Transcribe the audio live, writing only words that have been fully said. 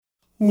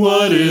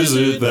What is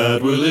it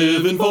that we're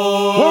living for?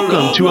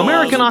 Welcome to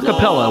American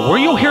Acapella, where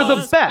you'll hear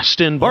the best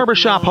in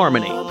barbershop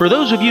harmony. For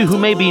those of you who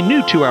may be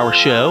new to our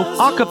show,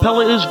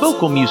 acapella is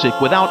vocal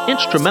music without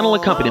instrumental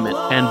accompaniment,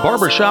 and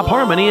barbershop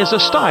harmony is a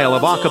style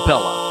of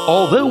acapella.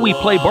 Although we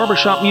play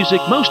barbershop music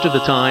most of the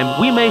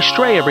time, we may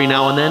stray every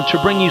now and then to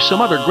bring you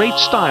some other great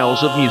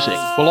styles of music.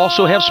 We'll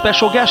also have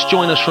special guests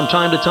join us from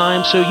time to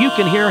time so you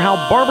can hear how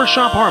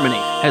barbershop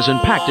harmony has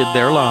impacted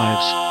their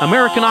lives.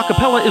 American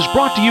Acapella is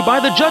brought to you by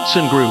the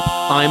Judson Group.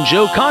 I'm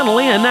Joe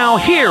Connolly, and now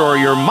here are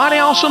your mighty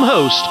awesome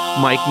hosts,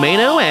 Mike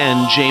Maino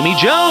and Jamie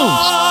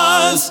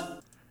Jones.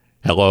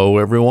 Hello,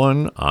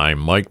 everyone. I'm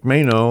Mike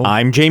Maino.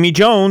 I'm Jamie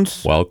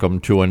Jones. Welcome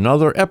to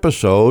another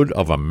episode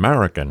of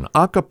American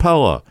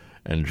Acapella.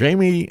 And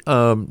Jamie,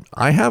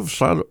 I have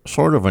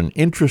sort of an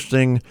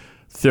interesting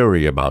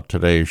theory about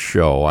today's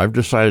show. I've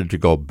decided to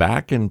go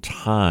back in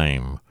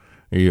time.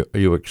 Are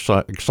you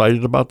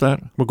excited about that?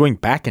 We're going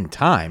back in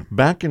time.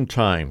 Back in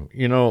time.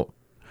 You know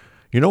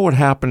what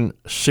happened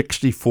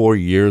 64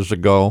 years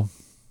ago?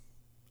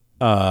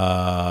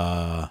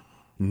 No.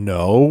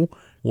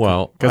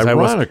 Well, because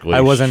ironically,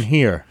 I wasn't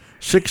here.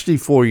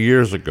 64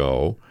 years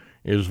ago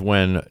is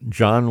when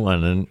John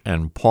Lennon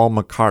and Paul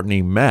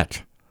McCartney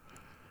met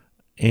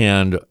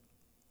and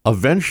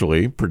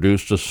eventually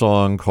produced a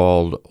song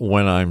called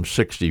When I'm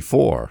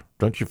 64.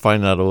 Don't you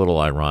find that a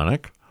little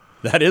ironic?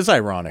 That is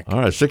ironic.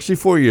 All right,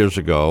 64 years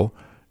ago,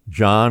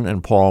 John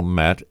and Paul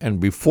met, and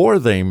before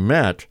they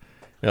met,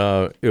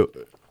 the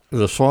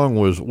song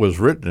was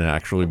written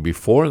actually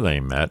before they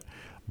met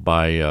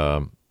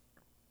by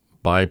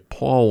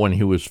Paul when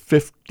he was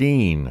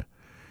 15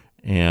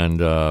 and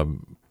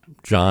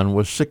John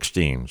was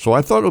 16. So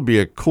I thought it would be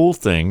a cool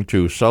thing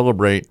to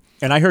celebrate.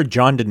 And I heard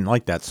John didn't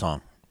like that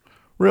song.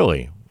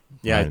 Really?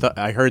 Yeah,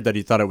 I heard that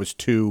he thought it was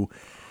too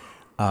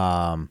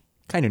kind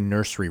of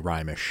nursery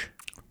rhymish.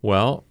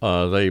 Well,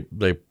 they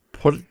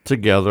put it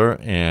together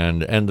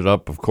and ended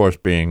up, of course,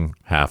 being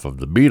half of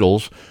the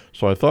Beatles.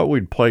 So I thought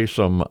we'd play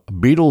some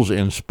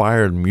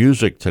Beatles-inspired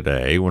music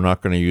today. We're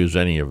not going to use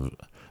any of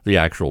the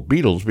actual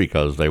Beatles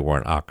because they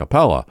weren't a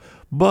cappella.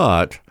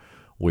 But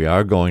we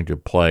are going to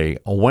play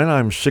When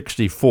I'm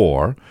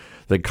 64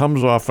 that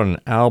comes off an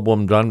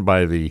album done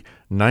by the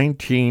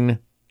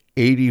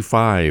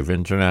 1985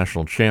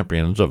 international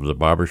champions of the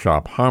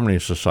Barbershop Harmony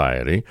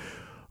Society,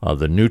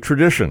 the New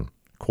Tradition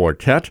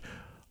Quartet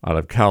out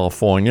of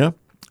California.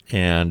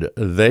 And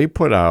they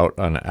put out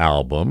an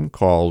album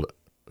called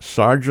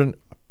Sgt.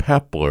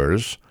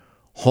 Pepper's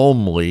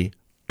Homely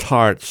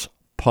Tarts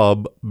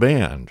Pub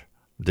Band.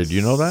 Did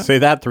you know that? Say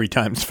that 3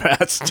 times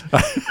fast.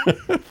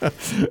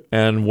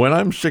 And When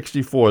I'm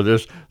 64,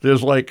 there's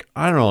like,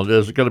 I don't know,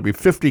 there's going to be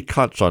 50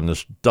 cuts on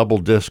this double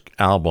disc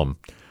album.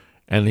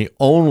 And the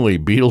only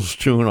Beatles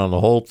tune on the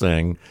whole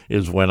thing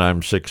is When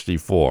I'm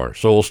 64.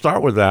 So we'll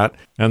start with that,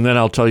 and then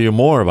I'll tell you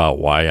more about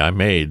why I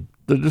made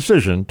the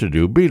decision to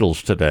do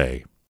Beatles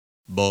today.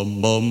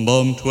 Bum, bum,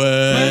 bum,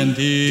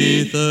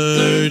 20,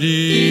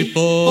 30,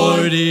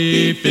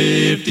 40,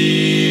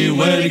 50.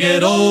 When I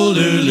get older,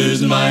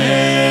 losing my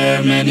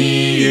hair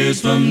many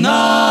years from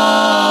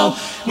now,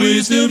 will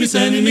you still be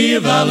sending me a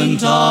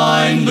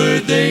Valentine,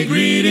 birthday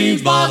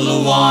greetings, bottle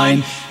of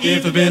wine?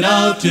 If I've been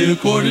out to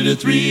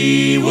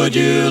 2:45, would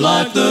you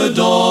lock the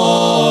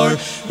door?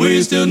 Will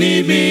you still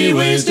need me?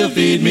 Will you still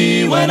feed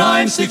me when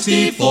I'm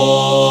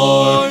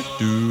 64?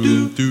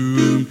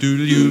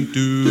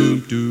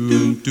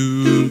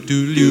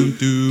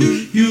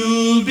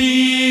 You'll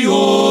be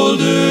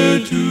older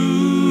too.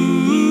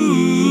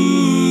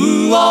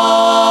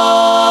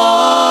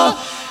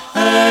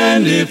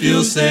 And if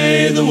you'll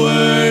say the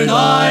word,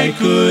 I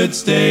could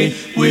stay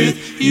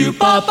with you.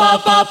 Pop,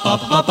 pop, pop, pop,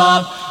 pop,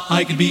 pop.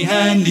 I could be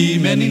handy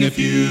mending a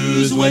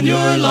fuse when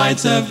your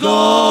lights have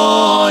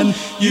gone.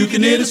 You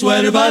can knit a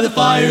sweater by the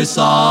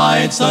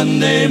fireside.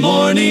 Sunday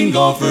morning,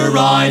 go for a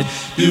ride.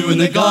 Doing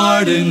the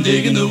garden,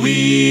 digging the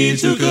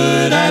weeds. Who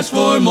could ask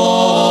for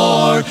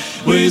more?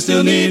 Will you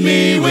still need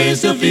me? Will you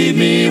still feed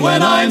me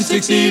when I'm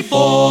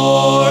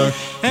 64?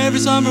 Every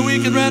summer we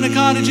can rent a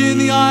cottage in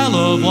the Isle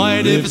of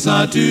Wight if it's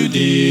not too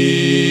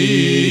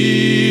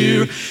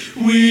dear.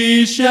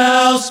 We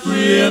shall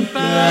scrimp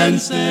and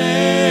save.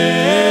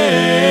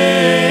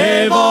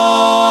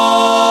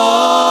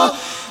 Oh,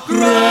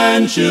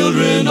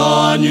 grandchildren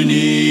on your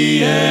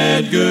knee,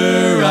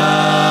 Edgar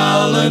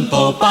Allan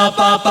Poe. Pop,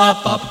 pop,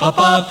 pop, pop, pop,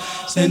 pop.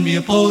 Send me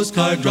a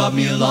postcard, drop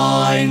me a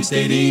line,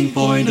 stating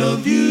point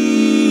of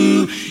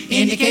view.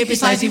 Indicate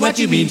precisely what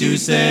you mean to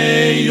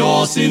say.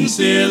 You're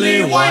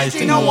sincerely wise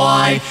to know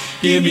why.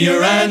 Give me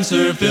your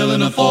answer, fill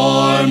in a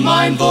form,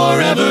 mine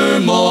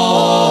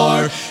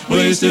forevermore.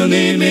 Will you still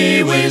need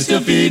me? Will you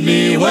still feed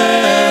me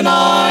when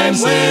I'm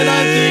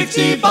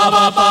 60? Ba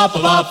ba ba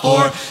ba ba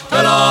 4.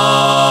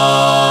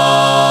 Ta-da!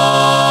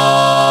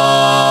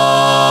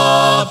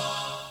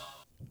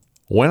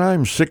 When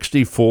I'm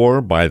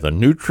 64 by the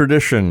New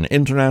Tradition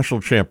International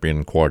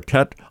Champion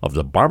Quartet of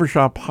the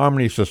Barbershop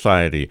Harmony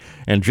Society.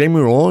 And Jamie,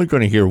 we're only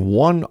going to hear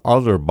one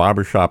other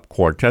barbershop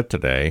quartet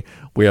today.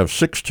 We have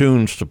 6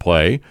 tunes to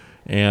play,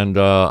 and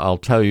I'll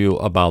tell you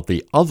about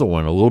the other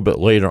one a little bit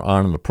later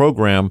on in the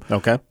program.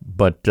 Okay.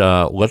 But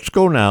let's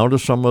go now to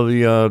some of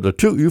the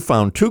two. You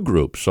found two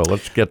groups, so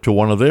let's get to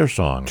one of their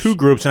songs. Two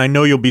groups, and I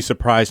know you'll be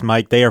surprised,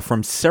 Mike. They are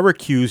from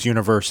Syracuse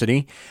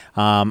University.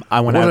 What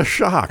a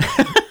shock.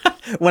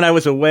 When I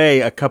was away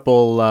a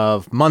couple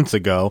of months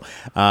ago,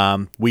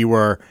 we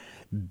were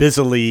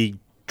busily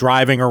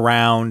driving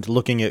around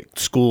looking at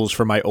schools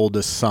for my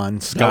oldest son,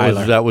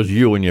 Skylar. That was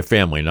you and your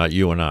family, not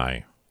you and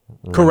I.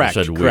 Correct.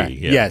 You said correct. we.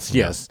 Yeah.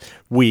 Yes.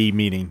 We,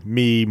 meaning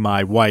me,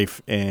 my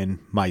wife, and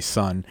my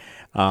son.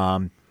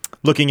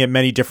 Looking at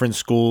many different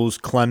schools,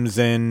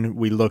 Clemson,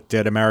 we looked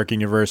at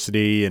American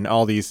University, and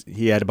all these.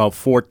 He had about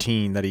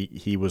 14 that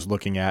he was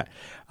looking at.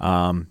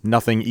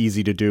 Nothing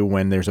easy to do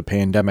when there's a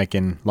pandemic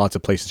and lots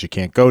of places you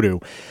can't go to.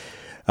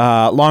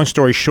 Long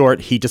story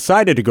short, he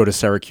decided to go to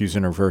Syracuse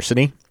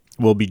University.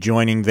 We'll be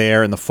joining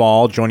there in the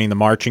fall, joining the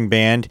marching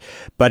band.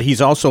 But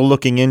he's also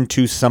looking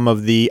into some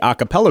of the a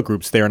cappella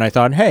groups there. And I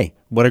thought, hey,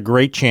 what a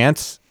great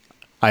chance.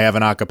 I have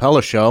an a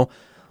cappella show.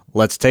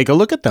 Let's take a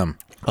look at them.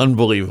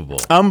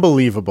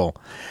 Unbelievable.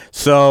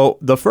 So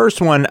the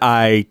first one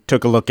I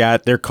took a look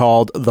at, they're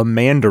called the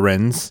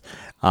Mandarins.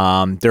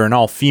 They're an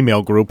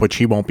all-female group, which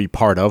he won't be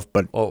part of.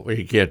 But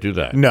he can't do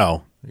that.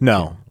 No.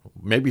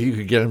 Maybe he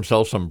could get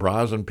himself some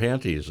bras and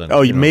panties. And,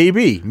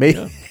 maybe.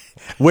 Yeah.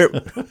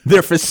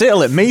 They're for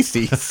sale at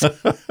Macy's.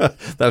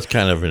 That's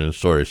kind of an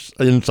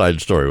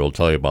inside story. We'll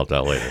tell you about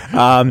that later.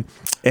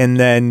 And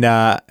then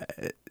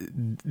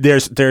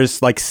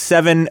there's like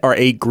 7 or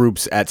 8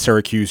 groups at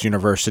Syracuse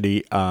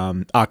University,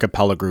 a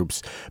cappella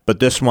groups.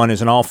 But this one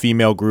is an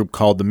all-female group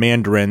called the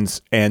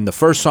Mandarins. And the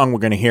first song we're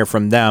going to hear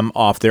from them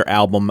off their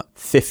album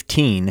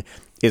 15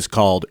 is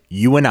called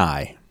You and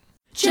I.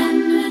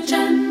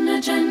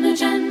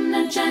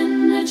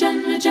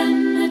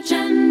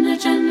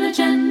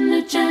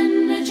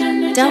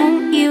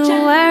 Don't you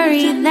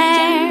worry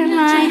there,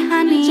 my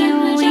honey,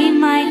 we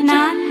might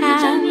not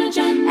have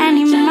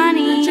any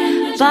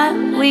money, but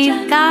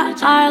we've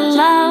got our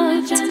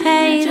love to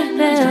pay the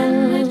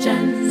bills.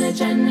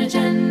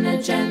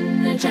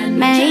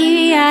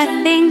 Maybe I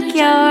think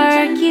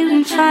you're cute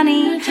and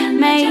funny,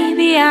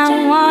 maybe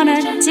I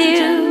wanna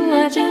do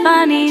what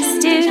bunnies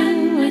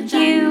do with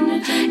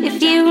you,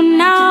 if you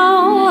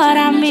know what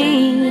I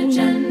mean.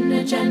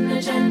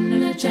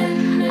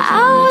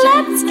 Oh,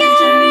 let's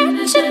get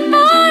rich and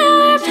buy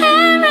our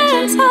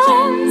parents'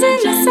 homes in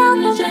the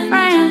south of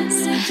France.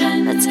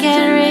 Let's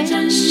get rich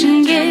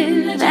and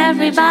give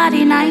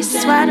everybody nice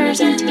sweaters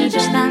and teach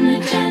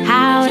them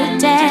how to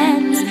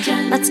dance.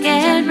 Let's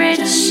get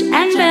rich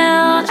and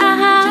build a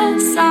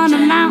house on a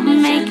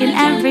mountain, making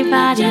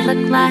everybody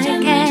look like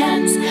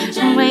ants.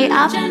 And way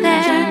up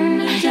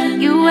there,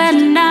 you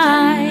and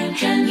I.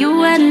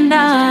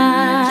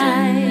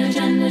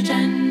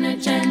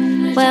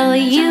 Well,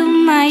 you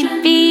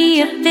might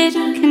be a bit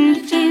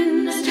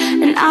confused,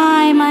 and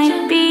I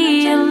might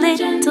be a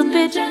little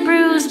bit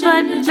bruised,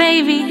 but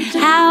baby,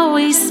 how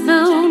we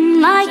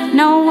spoon like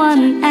no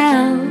one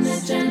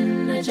else.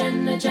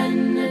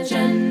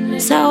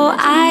 So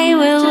I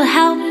will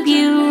help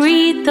you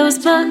read those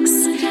books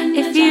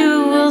if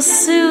you will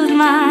soothe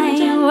my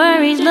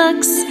worried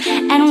looks,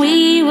 and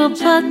we will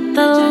put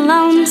the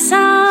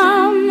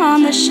lonesome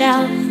on the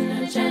shelf.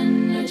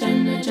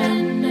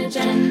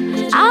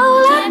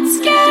 Oh, let's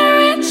get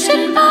rich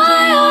and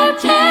buy our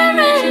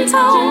parents'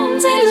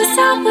 homes in the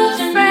south of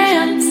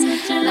France.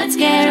 Let's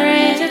get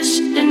rich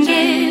and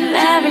give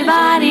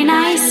everybody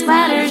nice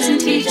sweaters and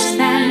teach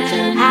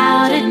them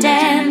how to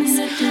dance.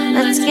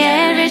 Let's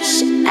get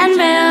rich and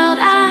build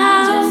a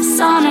house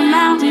on a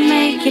mountain,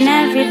 making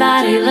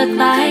everybody look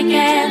like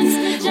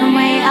ants. From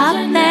way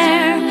up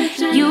there,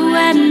 you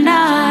and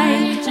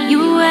I.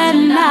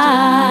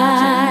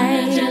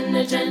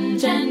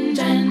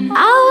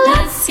 Oh,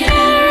 let's get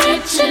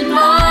rich and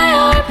buy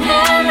our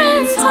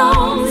parents'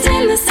 homes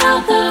in the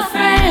south of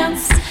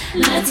France.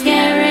 Let's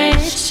get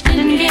rich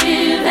and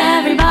give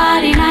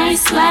everybody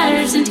nice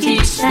sweaters and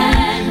teach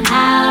them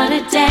how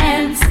to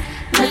dance.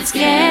 Let's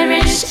get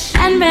rich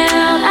and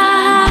build a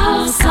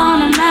house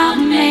on a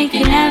mountain,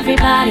 making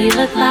everybody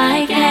look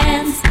like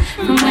ants.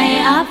 From way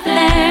up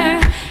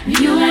there,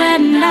 you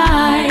and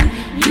I.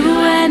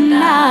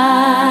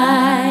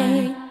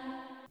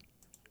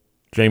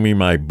 Jamie,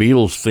 my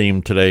Beatles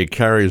theme today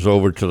carries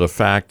over to the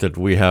fact that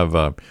we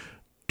have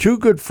two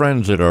good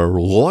friends that are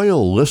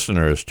loyal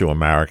listeners to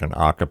American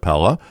a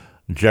cappella,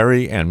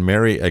 Jerry and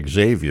Mary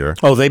Xavier.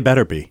 Oh, they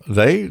better be.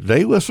 They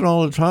listen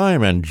all the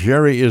time, and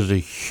Jerry is a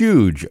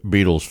huge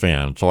Beatles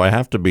fan, so I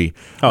have to be...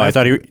 I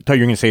thought you were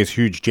going to say he's a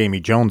huge Jamie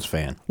Jones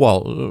fan.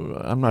 Well,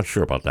 I'm not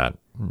sure about that.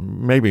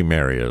 Maybe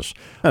Mary is.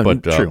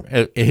 But true.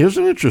 Here's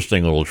an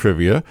interesting little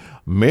trivia.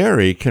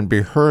 Mary can be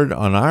heard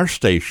on our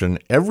station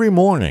every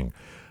morning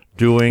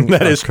doing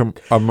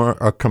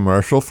a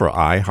commercial for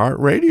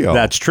iHeartRadio.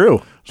 That's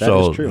true. That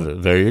is true.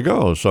 There you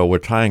go. So we're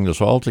tying this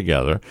all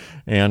together.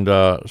 And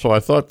so I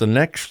thought the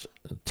next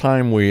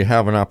time we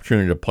have an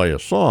opportunity to play a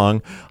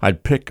song,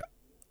 I'd pick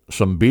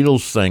some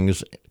Beatles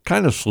things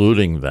kind of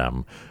saluting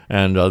them.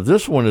 And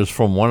this one is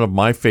from one of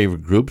my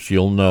favorite groups.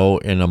 You'll know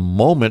in a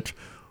moment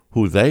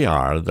who they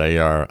are. They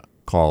are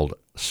called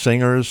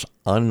Singers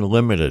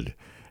Unlimited.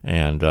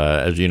 And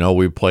as you know,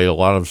 we've played a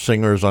lot of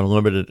Singers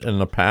Unlimited in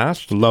the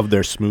past. Love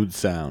their smooth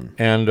sound.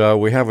 And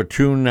we have a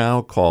tune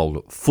now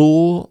called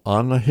Fool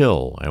on the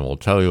Hill, and we'll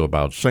tell you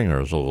about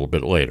Singers a little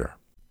bit later.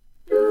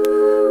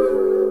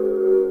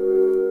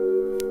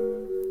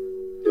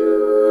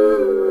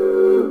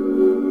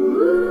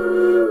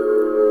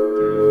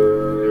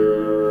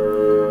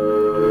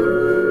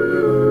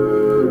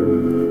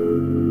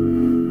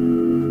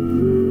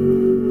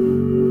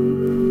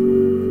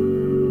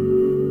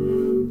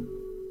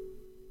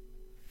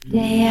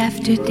 Day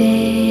after day,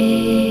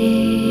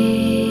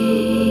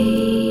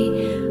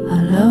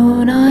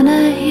 alone on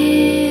a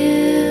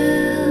hill,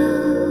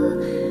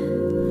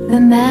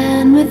 the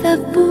man with a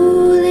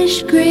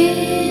foolish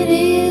grin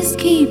is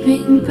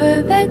keeping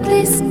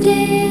perfectly still.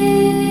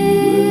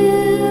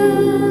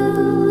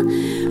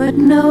 But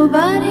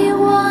nobody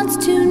wants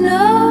to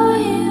know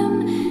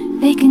him.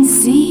 They can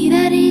see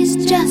that he's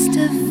just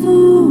a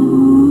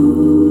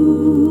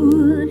fool,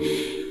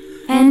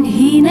 and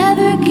he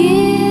never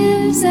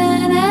gives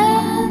an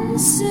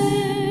answer,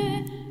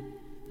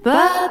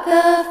 but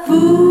the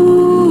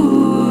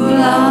fool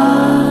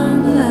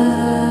on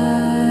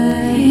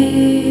the hill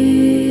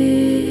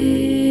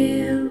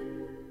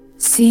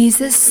sees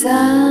the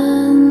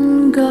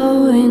sun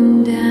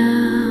going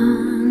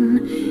down,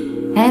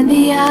 and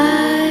the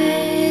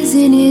eyes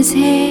in his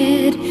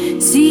head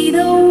see the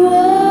world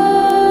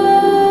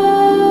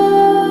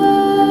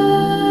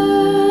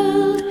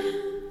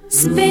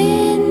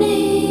spinning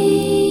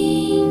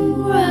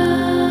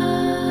round.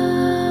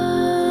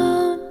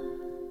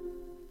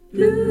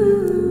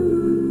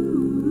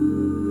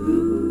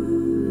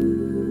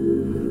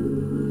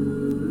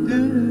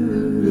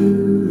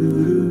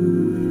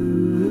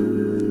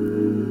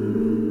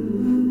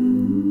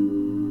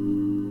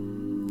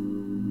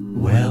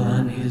 Well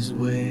on his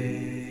way,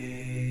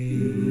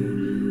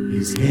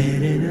 his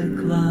head in a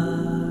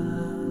cloud,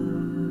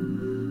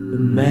 the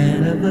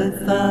man of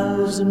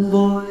 1,000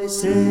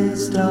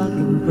 voices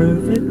talking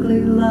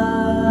perfectly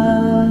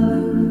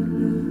loud.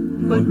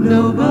 But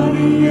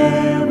nobody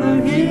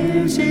ever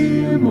hears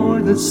him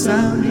or the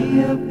sound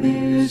he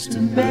appears to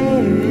make,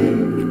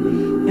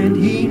 and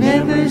he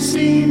never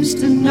seems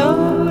to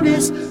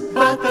notice.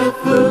 But the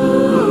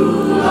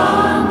fool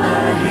on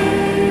the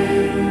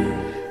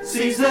hill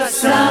sees the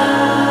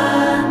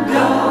sun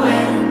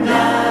going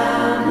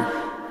down,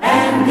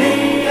 and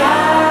the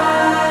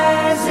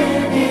eyes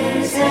in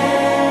his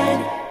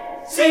head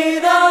see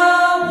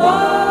the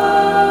world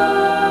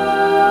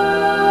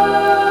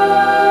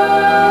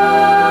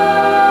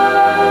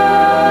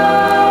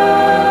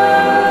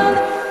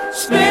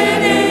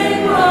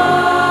spinning round.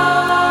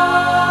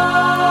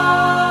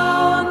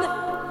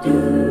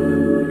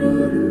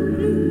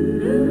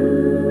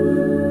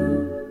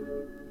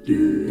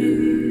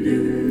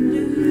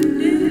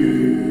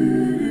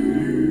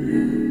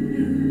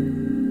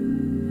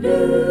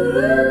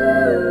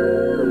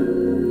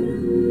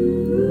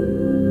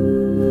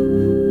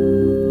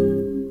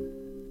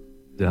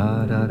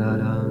 Da da da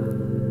da,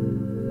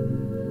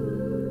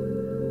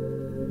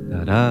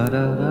 da da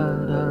da da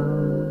da,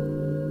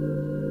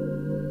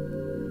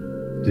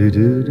 do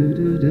do do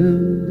do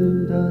do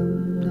do da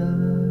da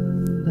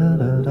da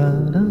da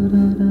da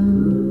da da.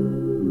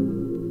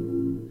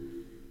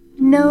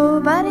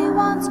 Nobody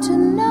wants to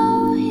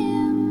know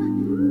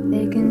him.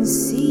 They can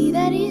see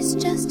that he's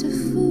just a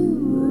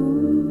fool.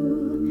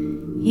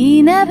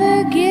 He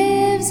never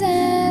gives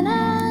an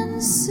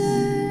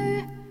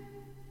answer,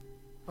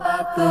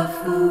 but the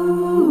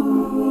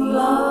fool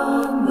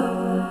on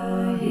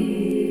the hill,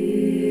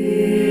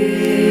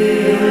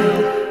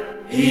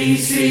 he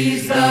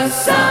sees the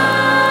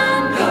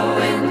sun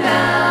going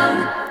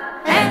down,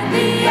 and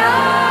the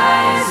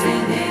eyes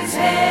in his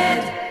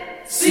head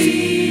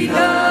see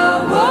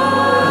the world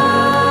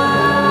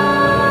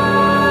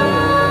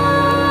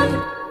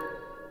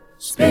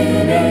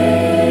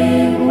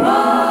spinning round,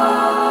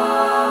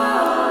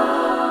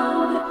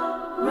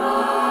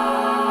 round,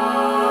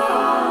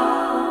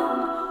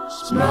 round,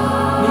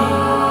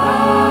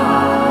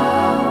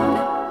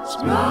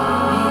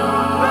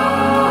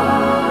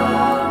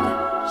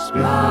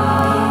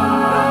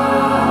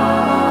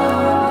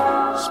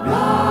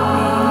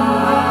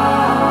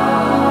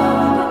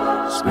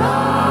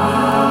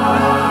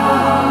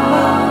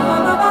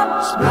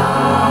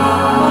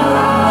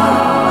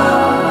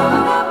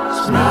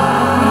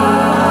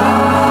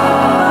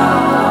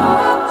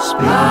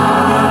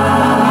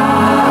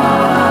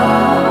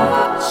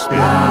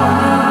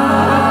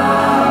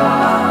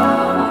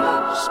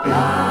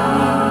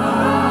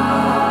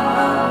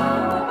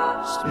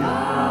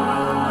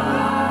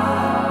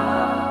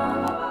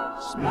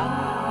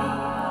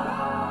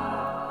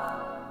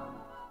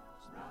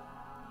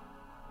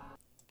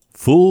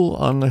 Fool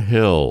on the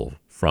Hill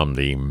from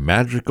the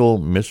Magical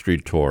Mystery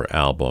Tour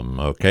album.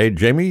 Okay,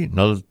 Jamie,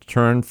 another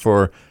turn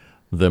for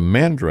the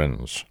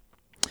Mandarins.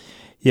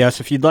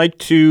 Yes, if you'd like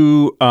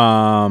to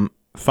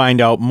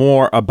find out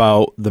more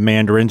about the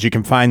Mandarins, you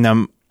can find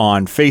them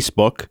on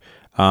Facebook.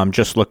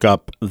 Just look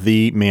up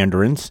The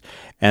Mandarins.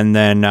 And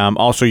then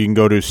also you can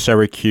go to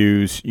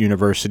Syracuse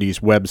University's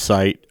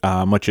website,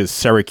 which is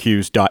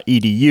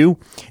syracuse.edu,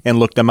 and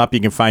look them up. You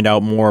can find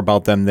out more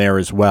about them there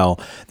as well.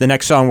 The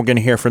next song we're going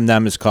to hear from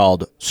them is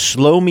called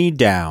Slow Me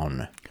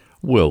Down.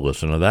 We'll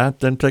listen to that,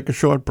 then take a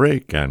short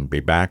break and be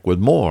back with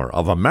more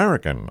of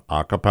American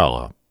a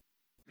cappella.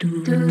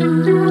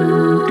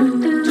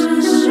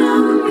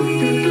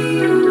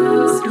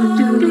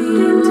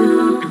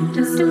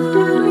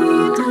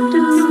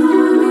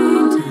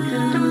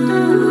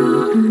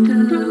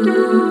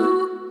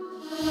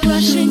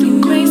 Rushing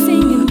and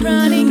racing and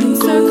running in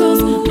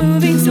circles,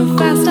 moving so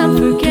fast I'm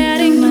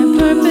forgetting my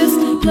purpose.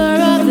 Blur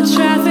of the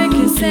traffic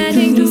is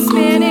sending me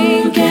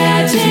spinning,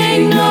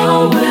 getting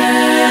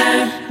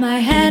nowhere. My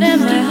head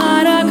and my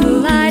heart are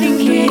colliding,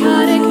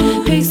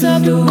 chaotic pace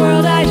of the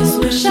world. I just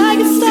wish I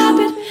could stop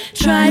it.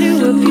 Try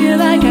to appear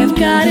like I've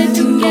got it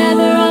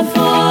together. I'm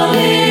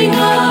falling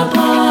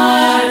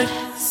apart.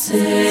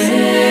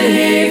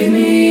 Save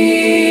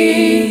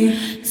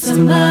me.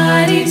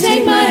 Somebody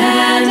take my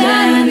hand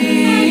and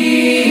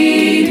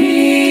lead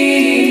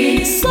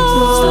me.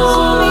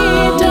 Slow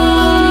me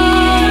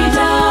down.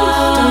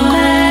 Don't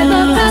let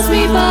them pass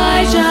me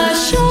by.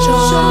 Just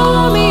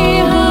show me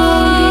how.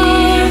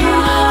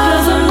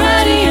 'Cause I'm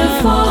ready to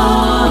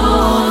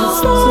fall.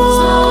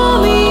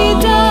 Slow me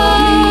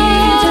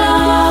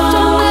down.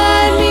 Don't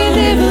let me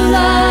live a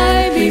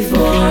lie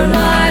before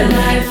my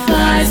life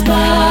flies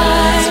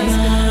by.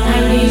 I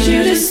need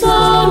you to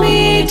slow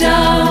me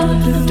down.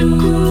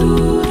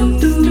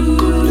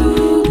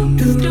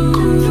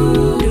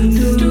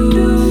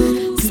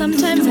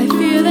 Sometimes I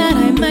fear that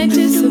I might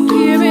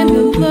disappear in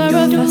the blur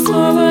of fast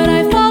forward.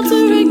 I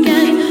falter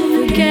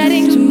again,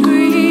 forgetting to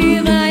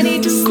breathe. I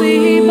need to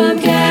sleep, I'm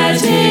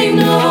getting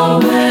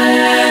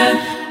nowhere.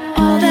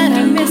 All that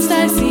I missed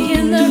I see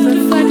in the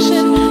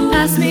reflection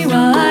past me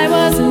while I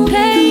wasn't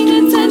paying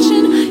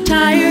attention.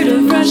 Tired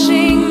of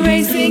rushing,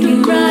 racing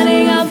and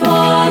running, I'm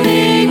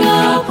falling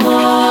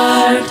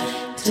apart.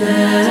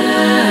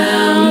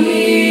 Tell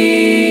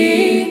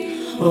me,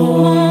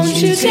 won't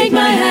you take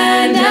my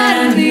hand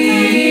and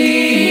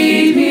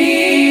lead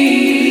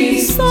me?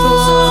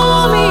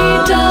 Slow me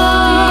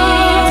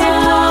down.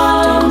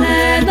 Don't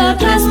let them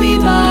pass me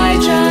by.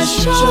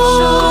 Just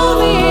show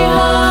me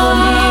how.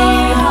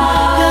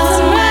 'Cause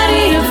I'm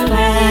ready to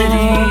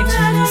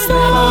fall.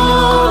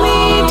 Slow me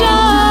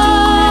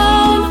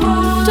down.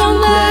 Don't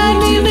let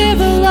me live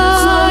a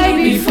lie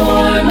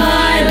before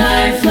my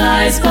life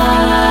flies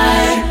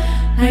by.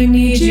 I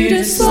need you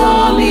to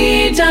slow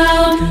me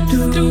down.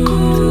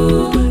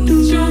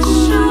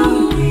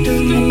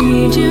 I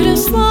need you to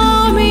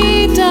slow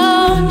me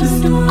down.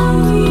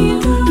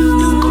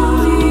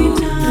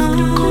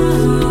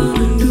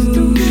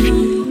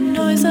 The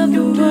noise of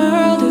the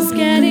world is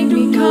getting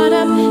me caught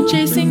up,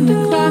 chasing the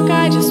clock.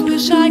 I just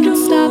wish I could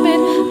stop it.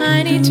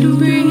 I need to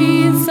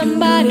breathe.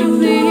 Somebody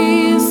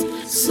please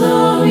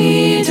slow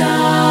me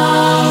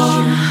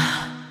down.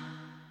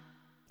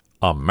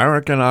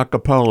 American a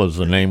cappella is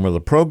the name of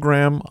the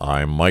program.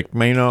 I'm Mike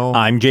Maino.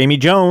 I'm Jamie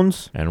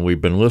Jones. And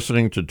we've been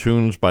listening to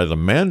tunes by the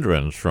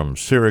Mandarins from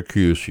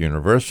Syracuse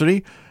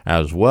University,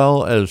 as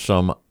well as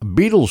some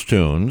Beatles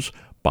tunes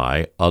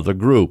by other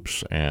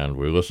groups. And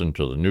we listened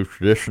to The New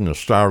Tradition to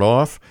start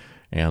off,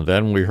 and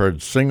then we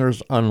heard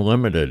Singers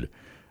Unlimited.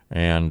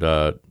 And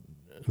the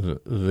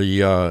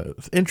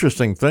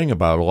interesting thing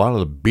about a lot of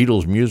the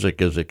Beatles music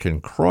is it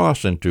can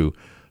cross into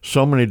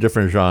so many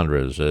different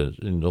genres,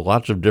 and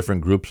lots of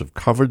different groups have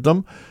covered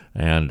them,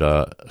 and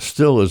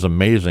still is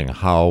amazing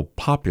how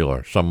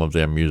popular some of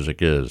their music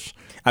is.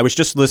 I was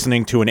just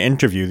listening to an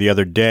interview the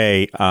other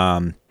day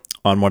on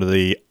one of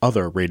the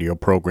other radio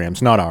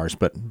programs, not ours,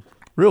 but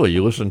Really?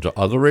 You listen to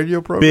other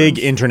radio programs? big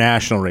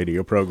international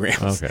radio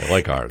programs. Okay,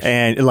 like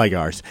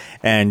ours.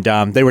 And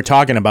they were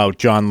talking about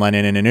John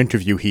Lennon in an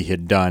interview he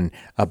had done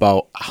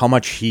about how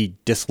much he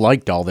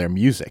disliked all their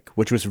music,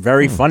 which was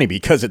very funny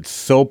because it's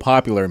so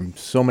popular and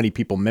so many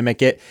people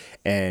mimic it,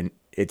 and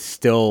it's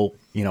still,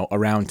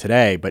 around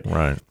today. But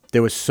Right.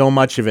 there was so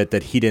much of it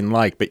that he didn't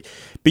like. But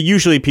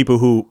usually people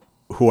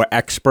who are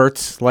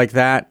experts like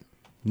that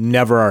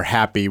never are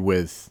happy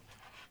with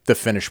the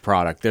finished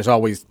product. There's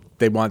always,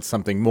 they want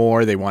something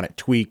more, they want it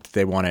tweaked,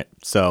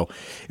 so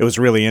it was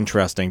really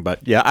interesting. But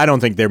yeah, I don't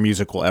think their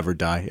music will ever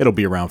die. It'll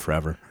be around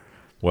forever.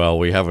 Well,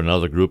 we have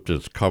another group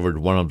that's covered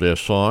one of their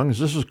songs.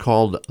 This is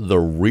called The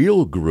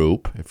Real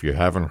Group. If you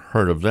haven't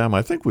heard of them,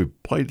 I think we've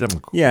played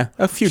them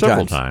A few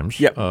several times.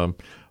 times. Yep.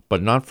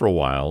 But not for a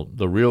while.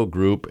 The Real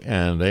Group,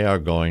 and they are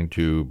going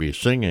to be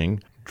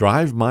singing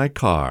Drive My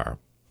Car.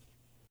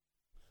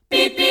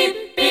 Beep,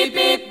 beep, beep,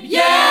 beep,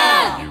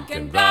 yeah! You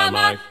can drive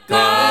my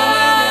car.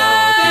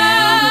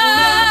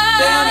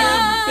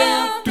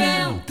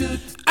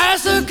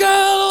 Asked the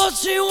girl what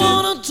she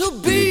wanted to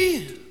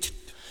be.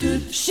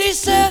 She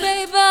said,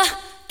 Baby,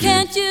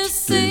 can't you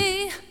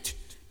see?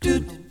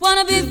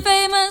 Wanna be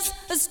famous,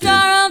 a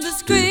star on the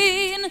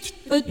screen.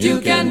 but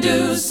you can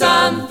do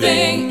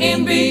something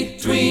in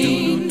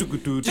between.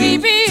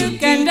 Maybe you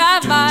can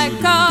drive my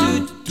car.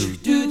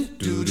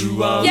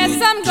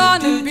 Yes, I'm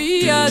gonna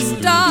be a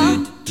star.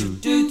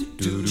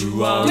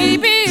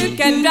 Maybe you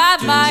can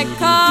drive my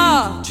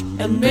car,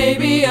 and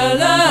maybe I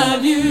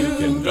love you. You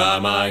can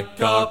drive my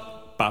car.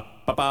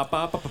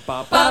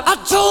 I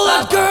told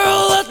that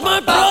girl that my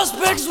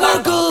prospects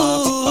were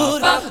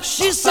good.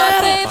 She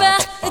said, baby,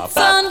 it's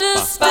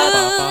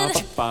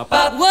understood.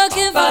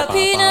 Working for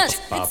peanuts,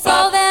 it's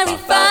all very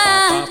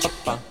fine.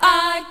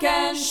 I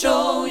can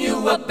show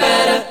you a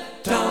better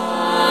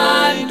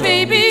time.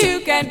 Baby, you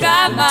can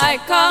drive my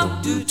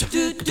car.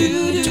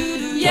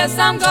 Yes,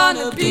 I'm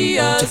gonna be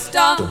a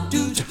star.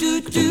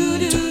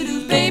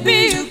 Baby,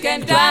 you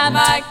can drive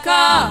my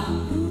car,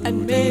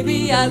 and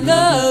maybe I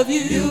love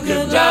you. You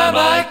can drive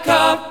my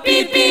car.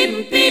 Beep,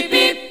 beep, beep,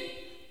 beep.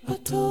 I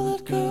told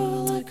that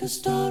girl I could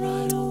start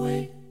right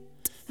away,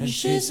 and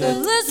she said,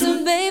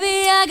 listen,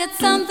 baby, I got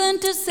something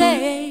to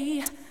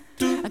say.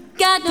 I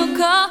got no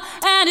car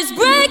and it's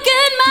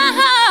breaking my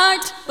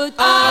heart, but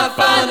I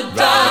found a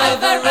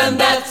driver and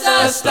that's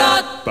a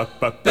start.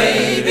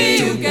 Baby,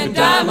 you can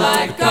drive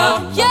my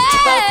car. Yeah,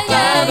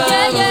 yeah,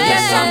 yeah, yeah.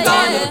 Yes, I'm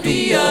gonna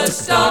be a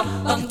star.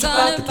 I'm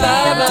gonna be a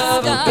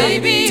star.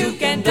 Baby, you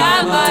can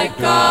drive my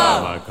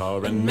car,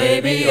 and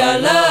maybe I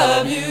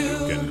love you.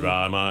 You can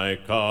drive my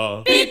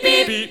car. Beep,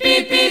 beep, beep,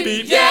 beep,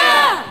 beep,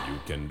 yeah. You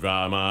can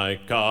drive my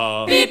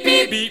car. Beep,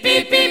 beep, beep,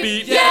 beep,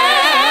 beep,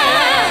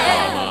 yeah.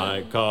 Drive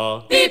my car.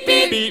 Beep,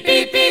 beep, beep,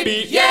 beep,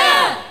 beep,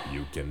 yeah.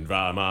 You can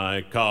drive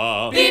my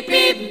car. Beep,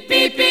 beep,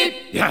 beep, beep,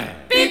 Yeah.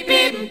 beep,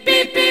 beep,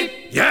 beep, beep,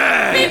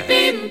 Yeah. beep,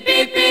 beep,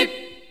 beep, beep,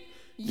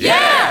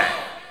 yeah.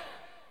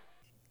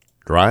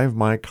 Drive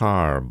My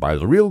Car by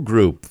the Real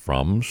Group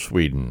from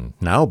Sweden.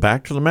 Now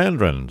back to the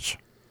Mandarins.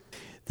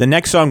 The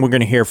next song we're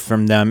going to hear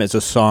from them is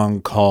a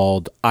song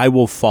called I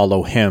Will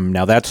Follow Him.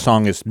 Now, that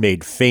song is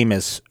made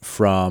famous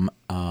from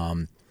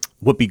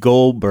Whoopi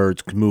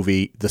Goldberg's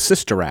movie The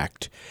Sister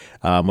Act,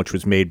 which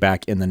was made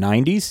back in the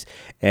 90s.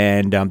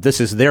 And this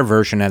is their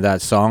version of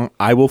that song,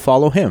 I Will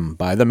Follow Him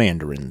by the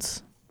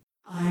Mandarins.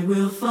 I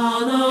will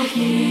follow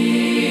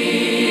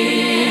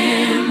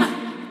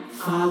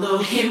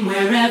him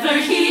wherever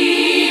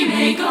he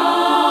may go,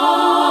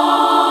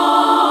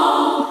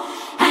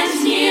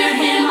 and near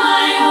him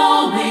I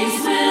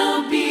always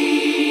will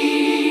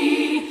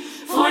be,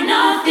 for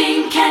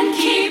nothing can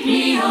keep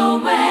me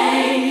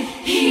away.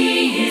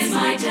 He is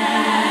my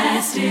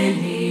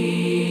destiny.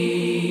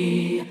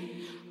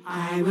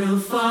 I will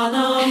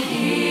follow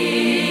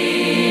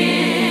him.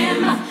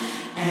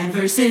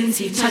 Ever since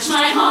he touched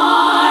my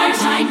heart,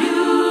 I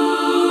knew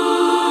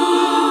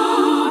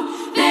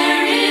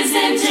there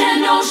isn't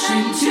an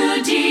ocean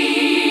too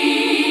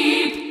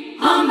deep,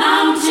 a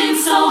mountain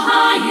so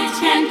high it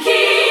can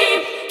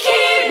keep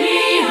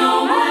me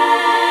away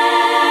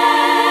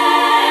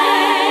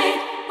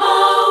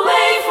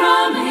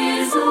from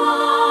his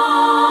love.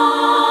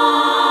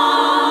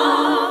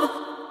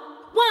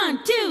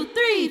 1, 2,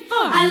 3, 4.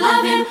 I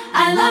love him,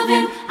 I love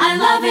him, I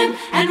love him,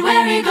 and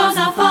where he goes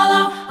I'll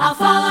follow, I'll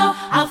follow,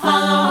 I'll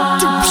follow,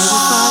 I'll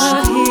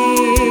follow him.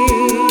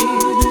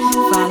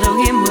 Follow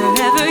him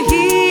wherever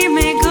he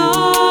may go.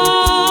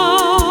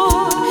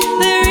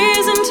 There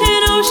isn't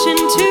an ocean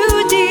too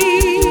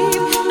deep,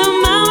 a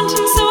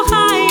mountain so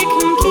high it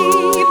can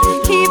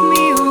keep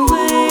me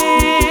away.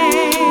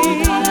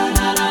 Follow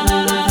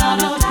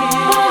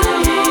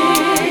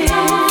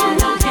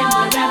him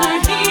wherever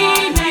he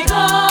may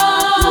go.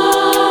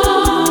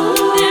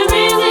 There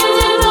isn't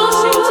an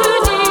ocean too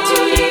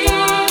deep,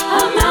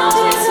 a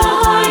mountain so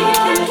high it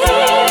can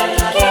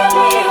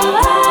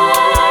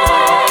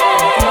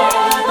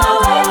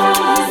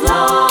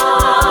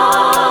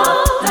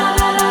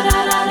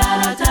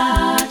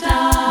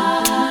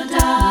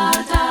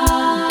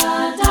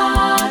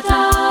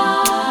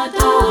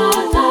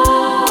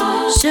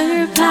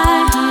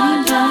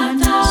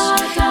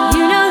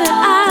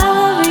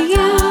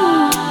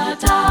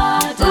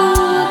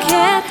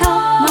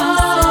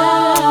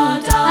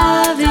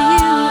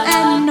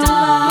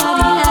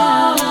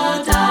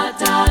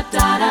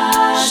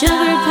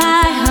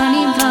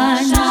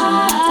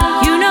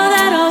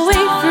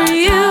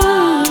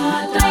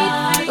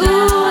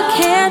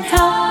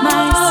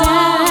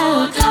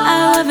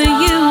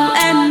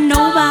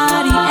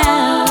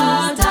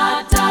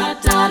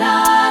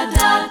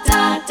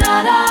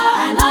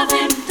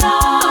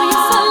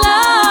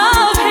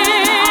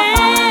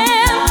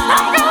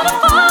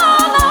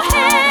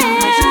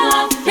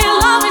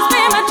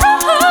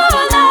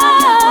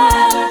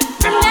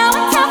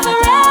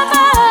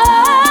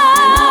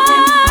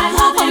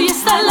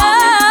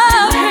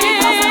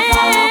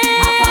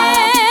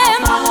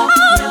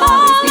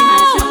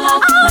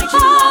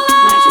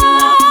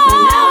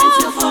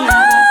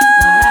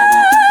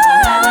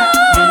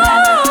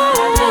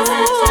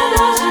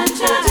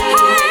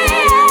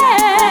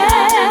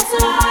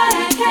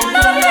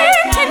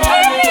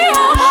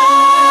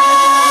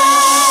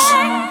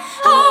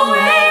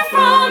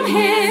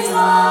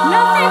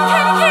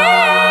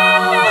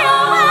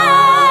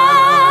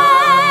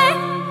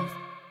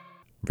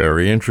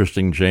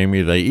interesting,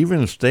 Jamie. They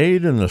even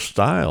stayed in the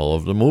style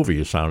of the movie.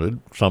 It sounded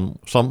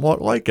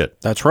somewhat like it.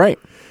 That's right.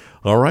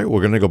 All right,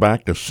 we're going to go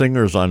back to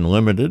Singers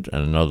Unlimited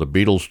and another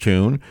Beatles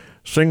tune.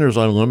 Singers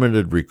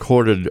Unlimited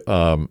recorded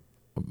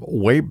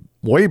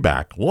way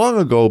back, long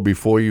ago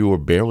before you were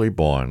barely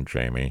born,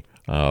 Jamie.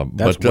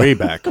 That's way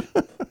back.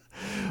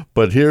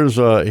 But here's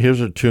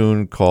a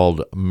tune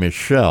called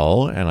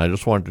Michelle, and I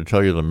just wanted to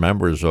tell you the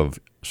members of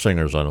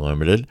Singers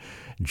Unlimited.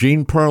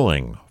 Gene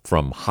Perling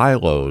from High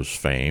Lows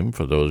fame,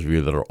 for those of you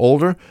that are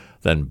older,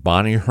 then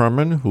Bonnie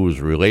Herman, who's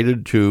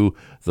related to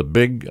the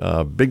big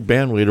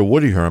band leader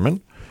Woody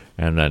Herman,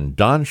 and then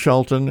Don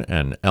Shelton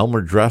and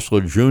Elmer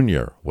Dressler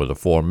Jr. were the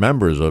four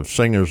members of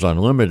Singers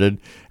Unlimited,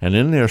 and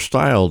in their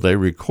style, they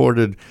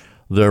recorded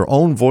their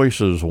own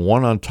voices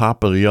one on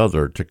top of the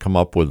other to come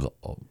up with,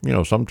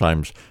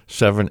 sometimes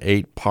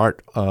 7-8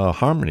 part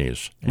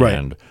harmonies. Right.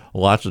 And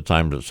lots of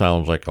times it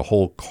sounds like a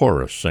whole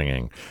chorus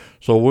singing.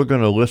 So we're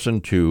going to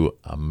listen to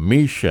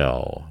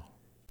Michelle.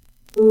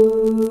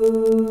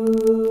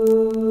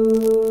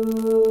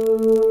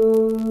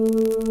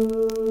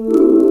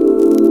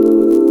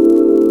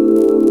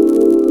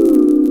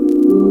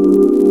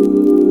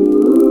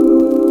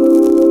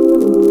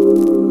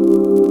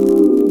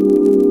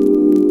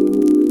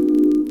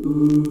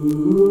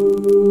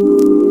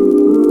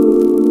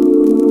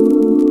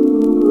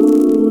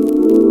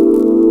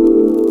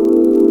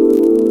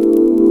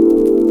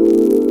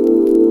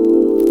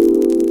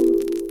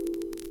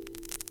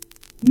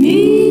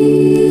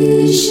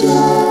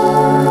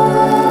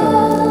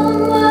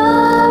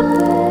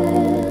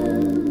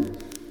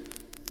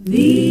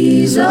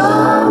 These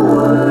are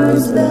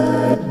words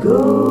that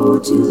go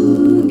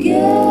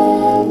together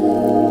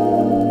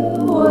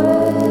well,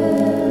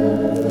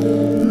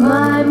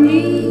 my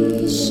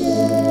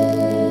Michelle.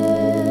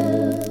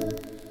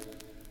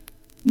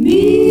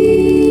 Michelle,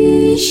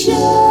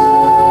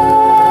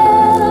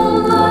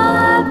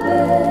 ma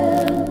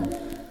belle,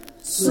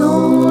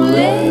 sont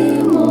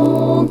les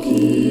mots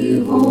qui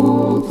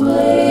vont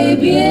très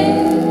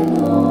bien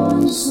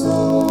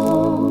ensemble,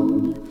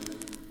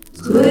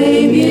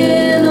 très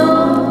bien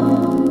ensemble.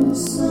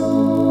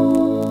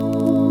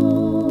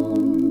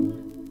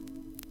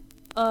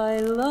 I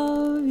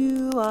love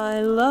you,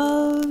 I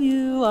love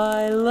you,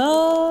 I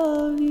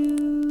love you.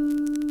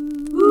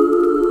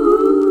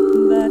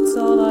 Ooh, that's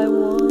all I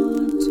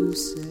want to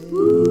say.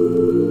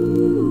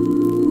 Ooh,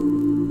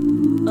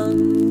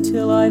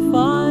 until I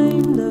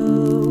find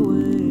a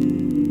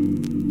way,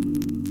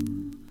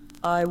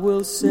 I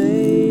will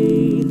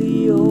say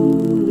the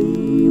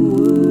only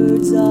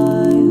words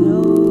I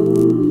know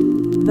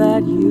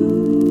that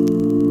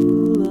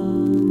you'll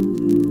understand.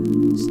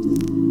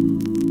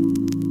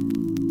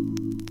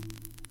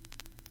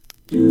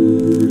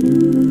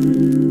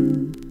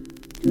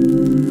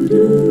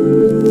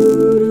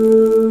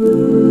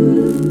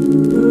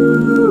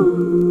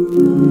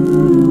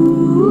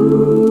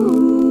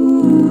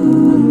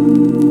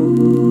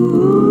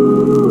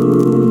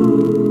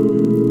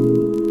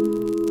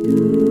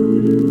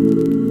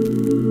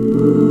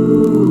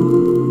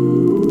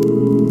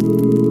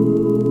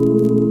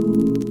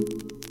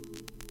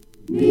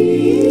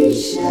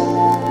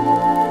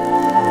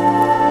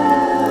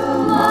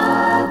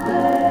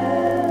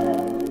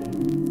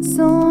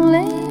 Sont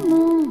les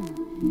mots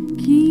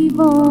qui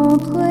vont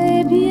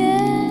très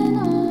bien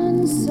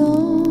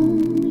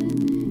ensemble,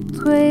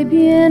 très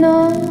bien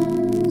ensemble.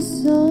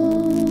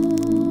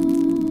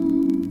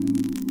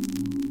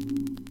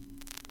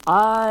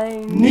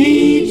 I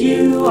need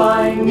you,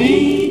 I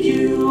need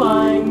you,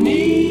 I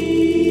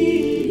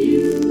need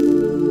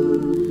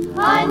you.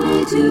 I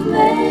need to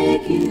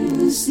make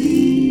you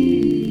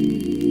see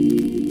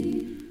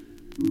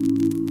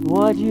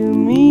what you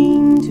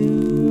mean to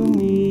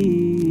me.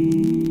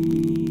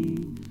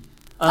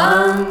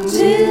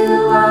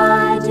 Until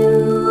I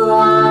do,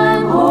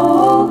 I'm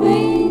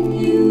hoping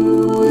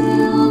you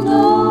will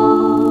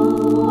know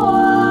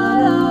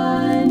what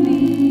I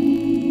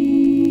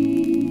mean.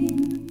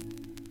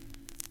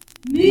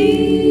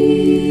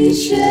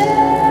 Michelle,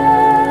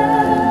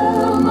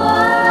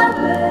 ma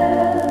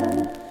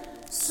belle,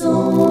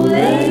 sont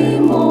les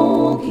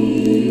mots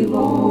qui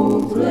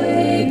vont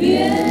très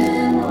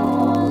bien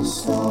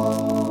ensemble,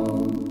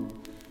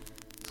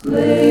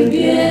 très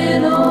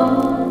bien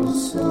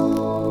ensemble.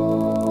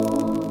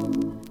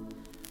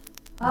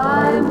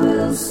 I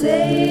will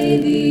say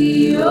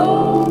the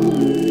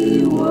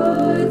only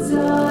words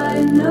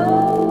I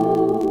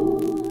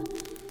know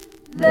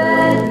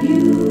that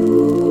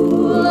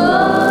you'll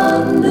understand.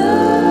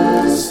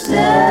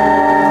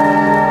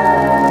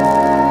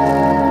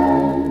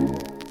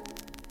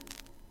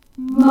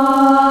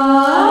 My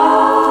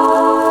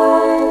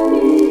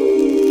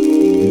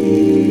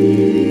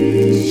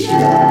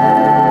Michelle.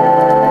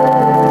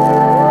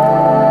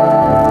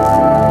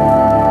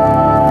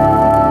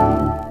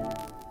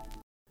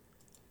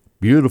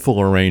 Beautiful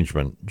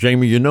arrangement.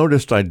 Jamie, you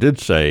noticed I did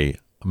say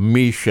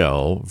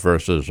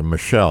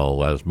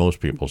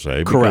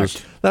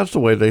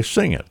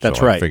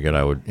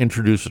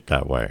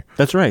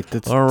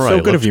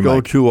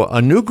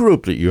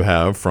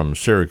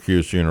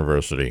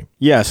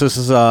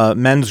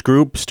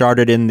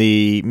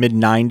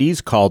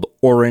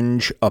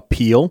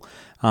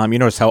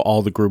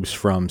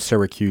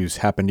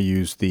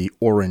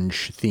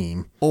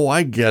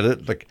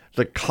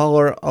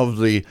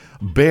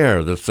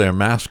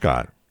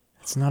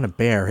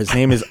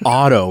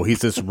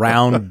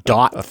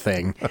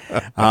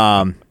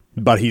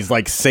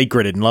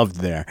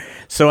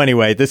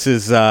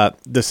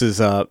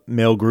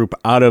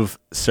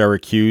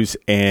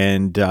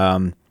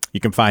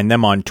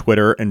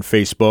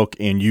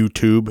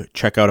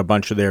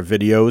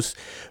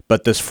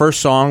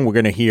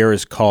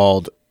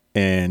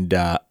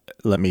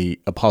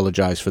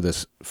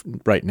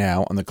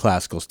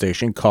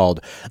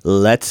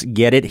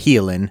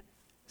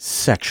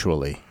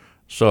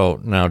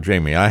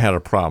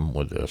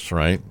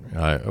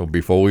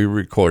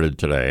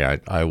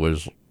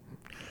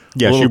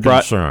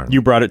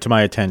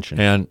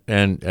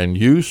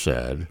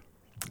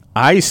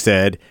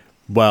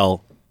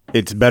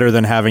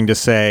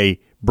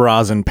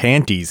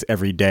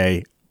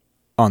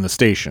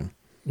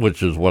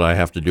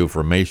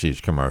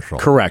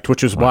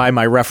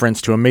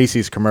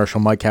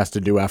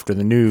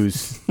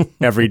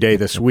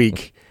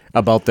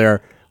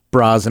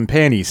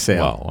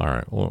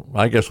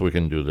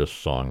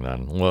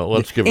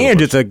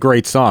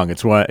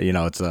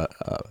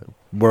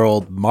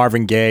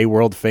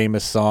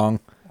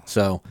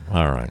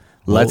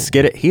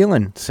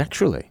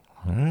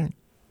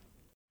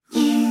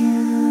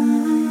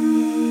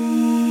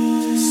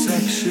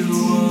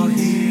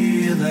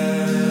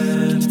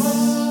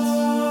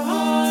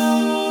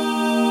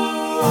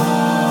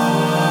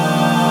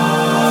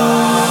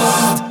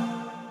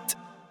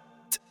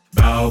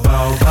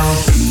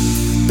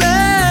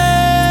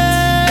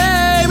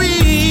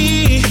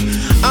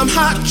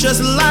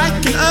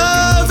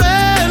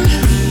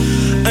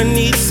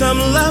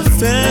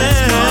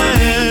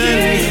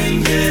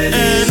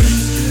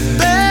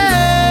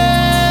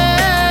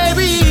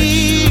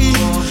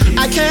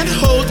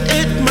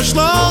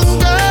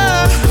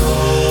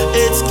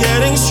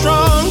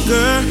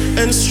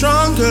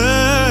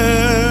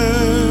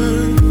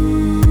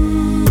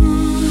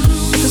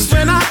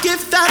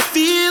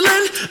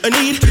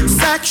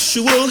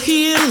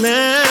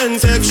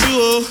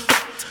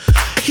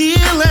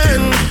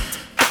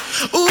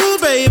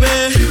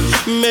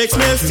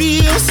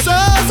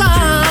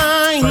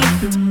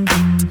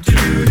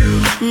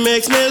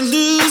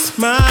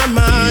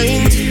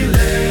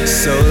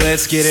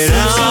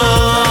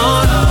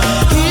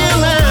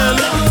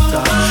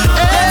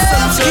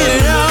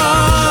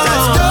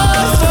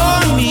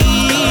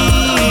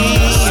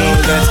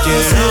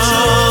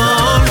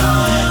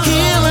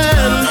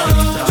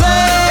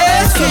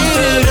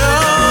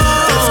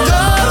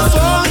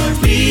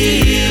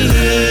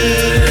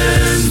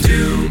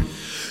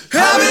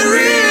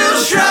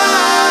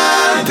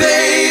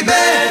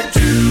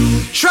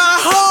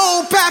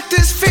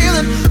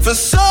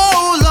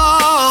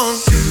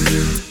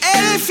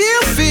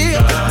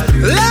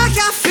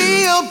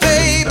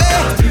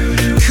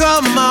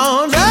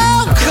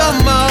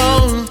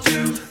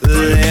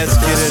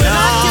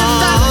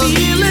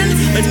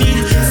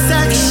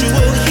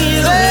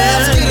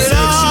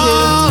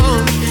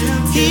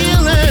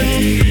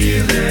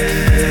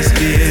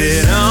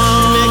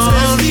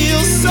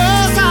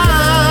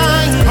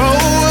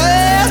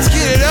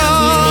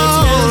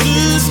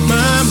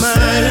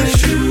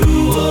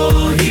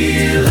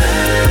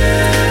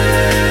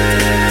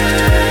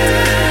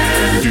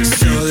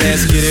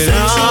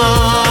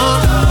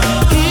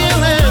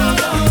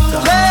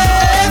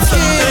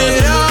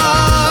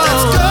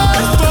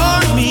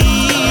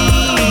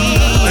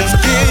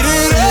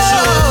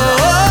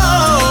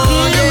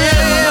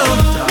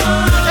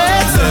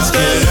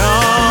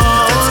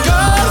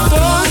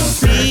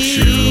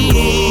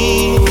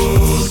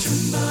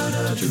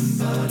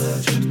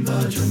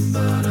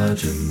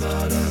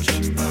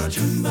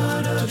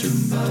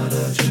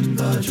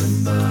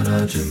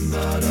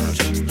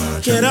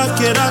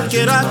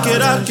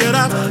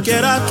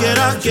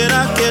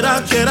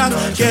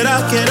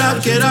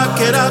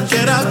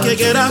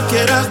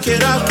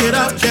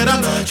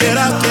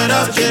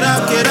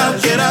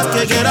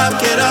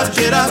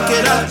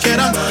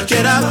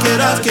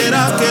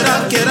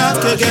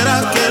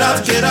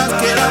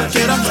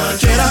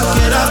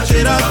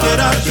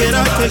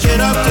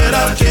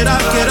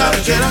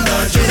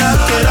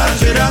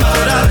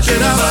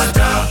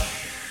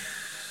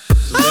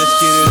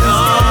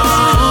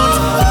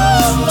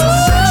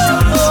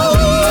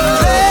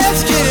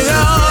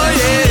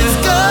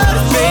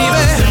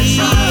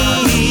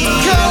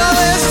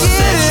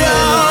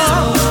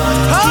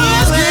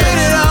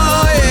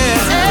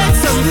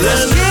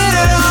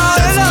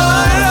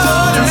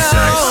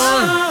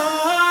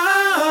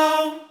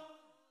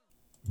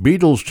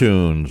Beatles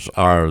tunes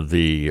are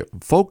the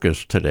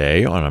focus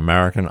today on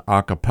American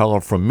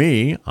Acapella. From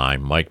me,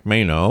 I'm Mike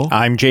Maino.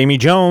 I'm Jamie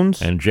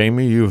Jones. And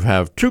Jamie, you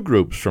have two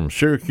groups from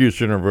Syracuse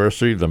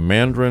University, the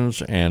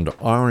Mandarins and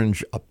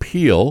Orange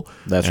Appeal.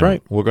 That's and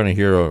right. We're going to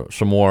hear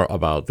some more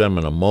about them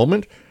in a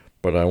moment,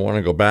 but I want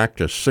to go back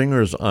to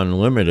Singers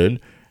Unlimited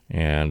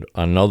and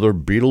another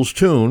Beatles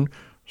tune.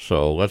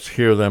 So let's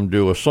hear them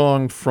do a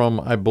song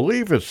from, I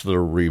believe it's the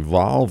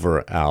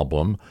Revolver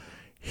album,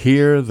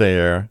 Here,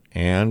 There,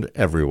 and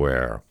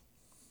Everywhere.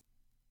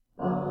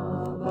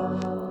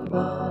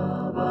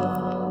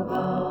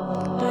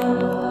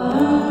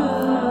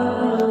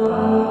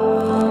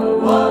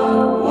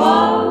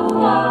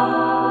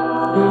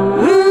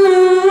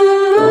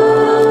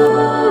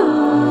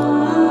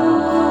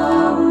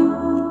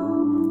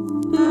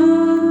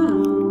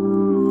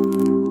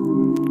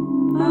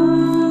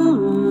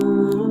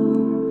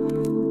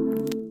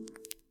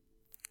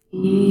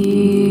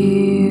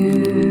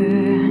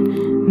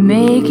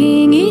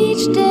 Making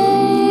each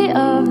day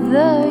of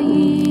the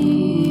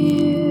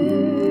year,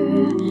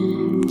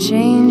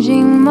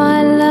 changing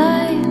my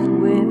life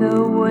with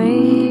a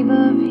wave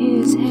of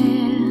his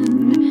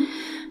hand.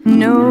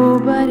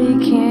 Nobody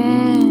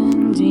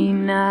can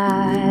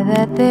deny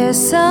that there's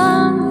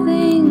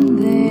something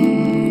there.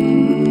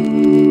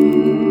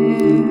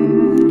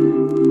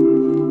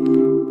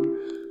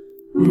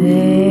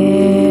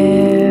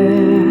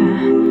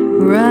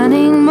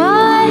 Running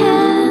my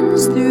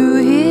hands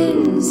through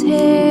his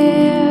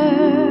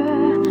hair,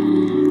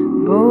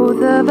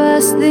 both of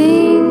us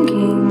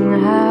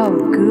thinking how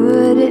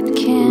good it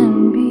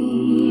can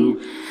be.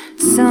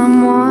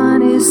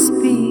 Someone is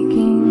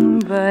speaking,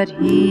 but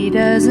he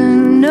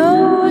doesn't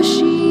know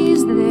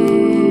she's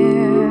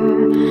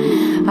there.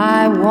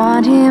 I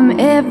want him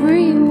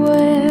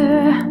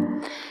everywhere,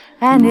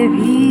 and if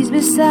he's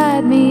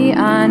beside me,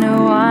 I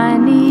know I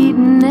need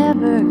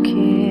never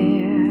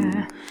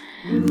care.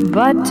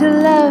 But to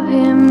love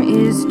him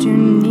is to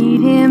need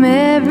him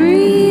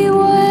everywhere,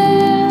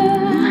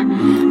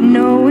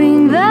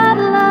 knowing that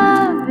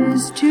love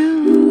is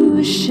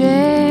to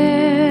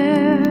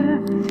share.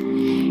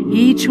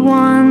 Each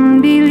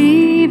one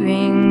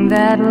believing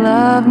that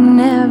love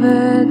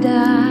never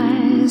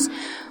dies,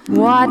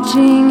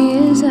 watching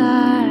his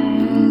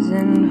eyes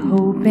and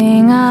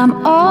hoping I'm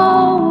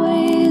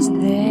always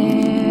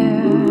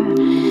there.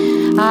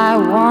 I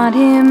want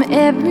him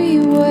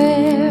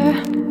everywhere,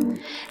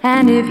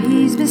 and if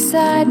he's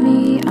beside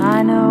me,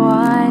 I know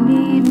I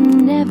need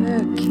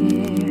never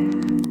care.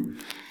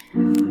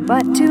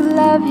 But to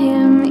love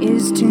him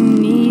is to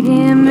need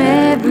him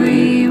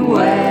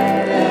everywhere,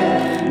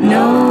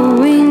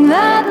 knowing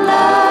that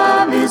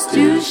love is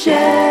to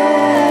share.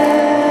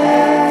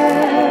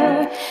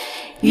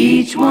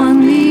 Each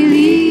one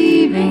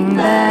believing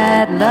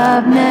that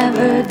love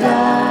never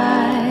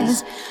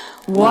dies,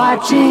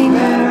 watching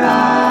her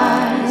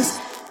eyes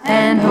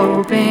and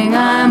hoping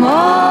I'm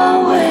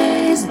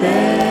always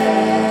there.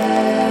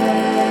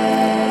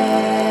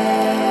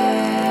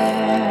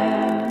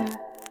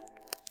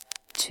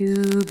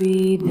 To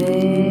be there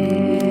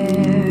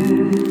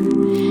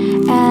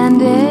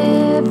and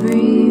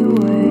everywhere,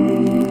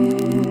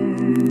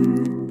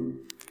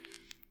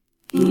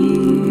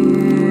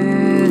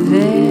 here,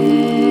 there,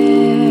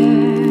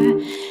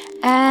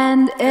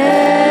 and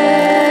everywhere.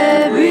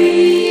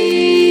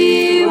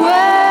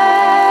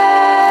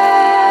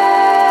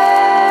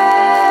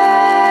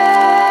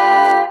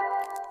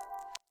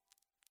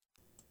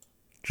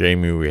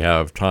 Jamie, we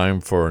have time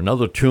for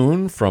another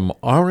tune from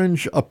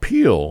Orange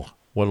Appeal.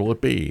 What will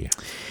it be?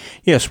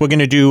 Yes, we're going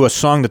to do a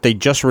song that they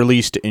just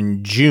released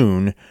in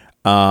June.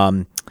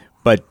 But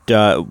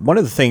one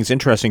of the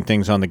interesting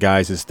things on the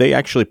guys is they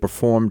actually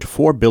performed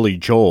for Billy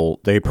Joel.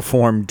 They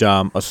performed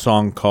a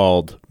song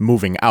called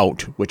Moving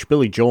Out, which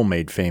Billy Joel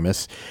made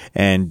famous.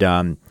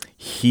 And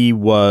he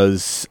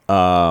was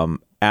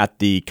at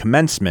the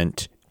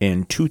commencement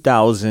in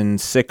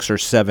 2006 or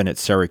 7 at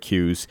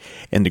Syracuse,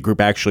 and the group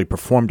actually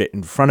performed it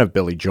in front of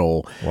Billy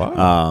Joel.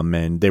 Wow.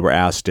 And they were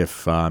asked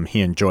if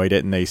he enjoyed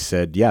it, and they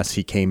said yes.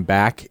 He came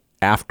back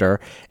after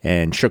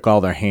and shook all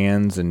their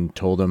hands and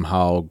told them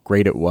how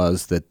great it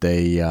was that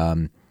they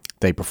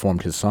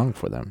performed his song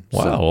for them.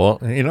 Wow.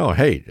 Well,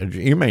 hey,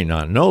 you may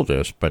not know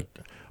this, but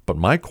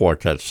my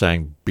quartet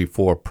sang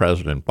before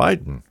President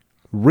Biden.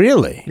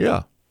 Really?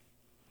 Yeah.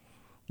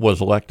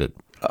 Was elected.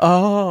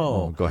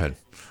 Oh. Go ahead.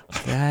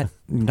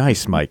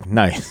 Nice, Mike.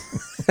 Nice.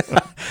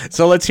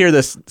 So let's hear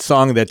this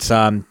song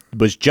that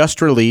was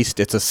just released.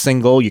 It's a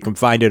single. You can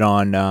find it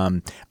on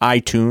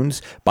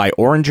iTunes by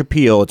Orange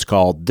Appeal. It's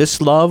called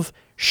This Love,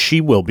 She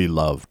Will Be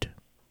Loved.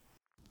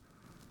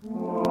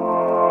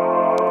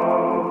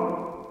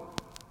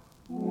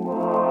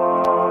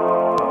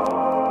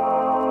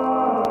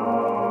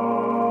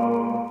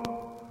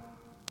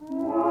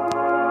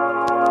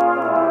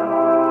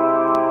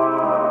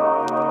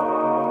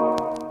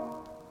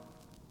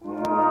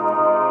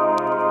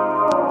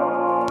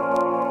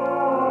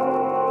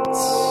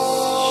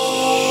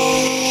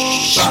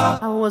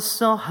 I was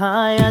so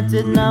high I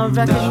did not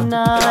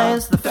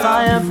recognize the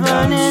fire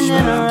burning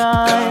in her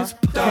eyes,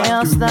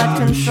 chaos that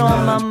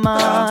controlled my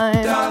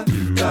mind.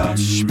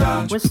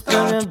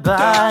 Whispered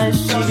goodbye,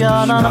 she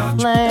got on a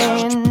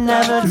plane,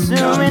 never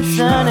to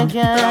return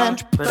again,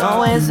 but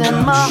always in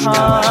my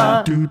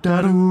heart.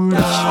 But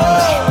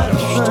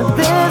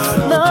this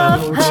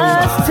love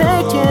has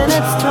taken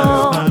its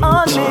toll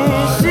on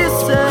me. She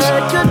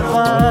said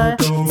goodbye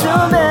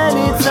too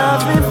many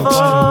times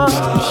before,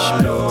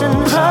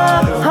 and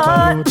her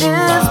heart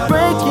is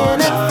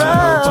breaking in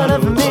front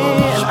of me,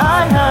 and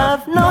I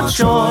have no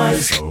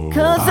choice,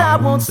 'cause I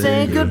won't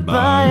say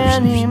goodbye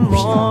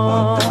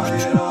anymore.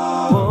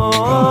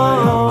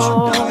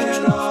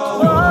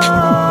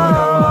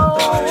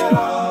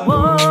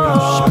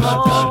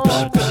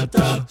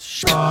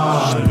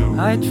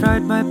 I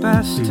tried my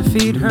best to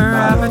feed her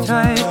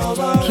appetite,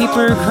 keep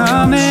her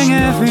coming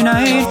every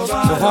night,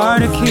 so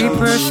hard to keep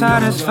her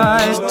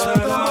satisfied.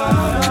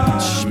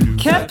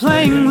 Kept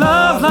playing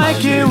love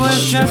like it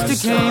was just a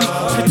game,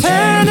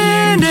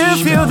 pretending to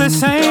feel the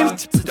same,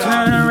 to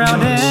turn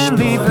around and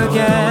leave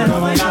again.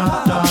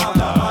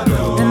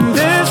 And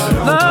this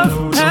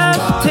love has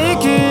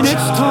taken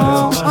its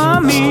toll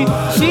on me.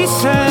 She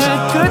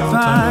said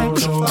goodbye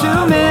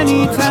too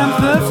many times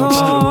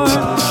before,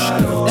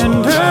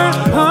 and her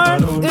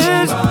heart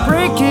is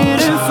breaking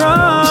in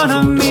front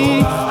of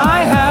me.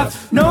 I have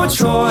no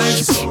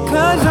choice,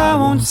 'cause I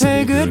won't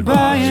say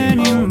goodbye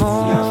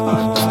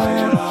anymore.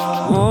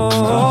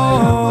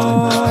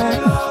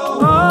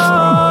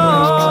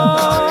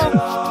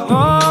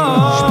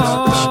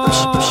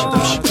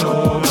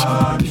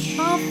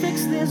 I'll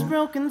fix these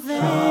broken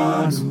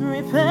things,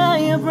 repair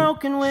your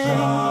broken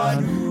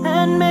wings,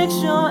 and make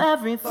sure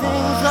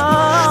everything's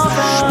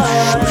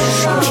alright.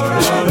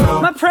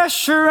 My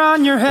pressure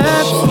on your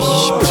hips,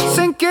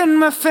 sink in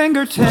my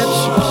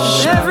fingertips,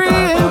 every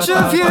inch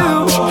of you,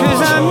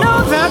 'cause I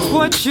know that's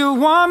what you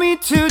want me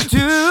to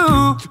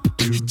do.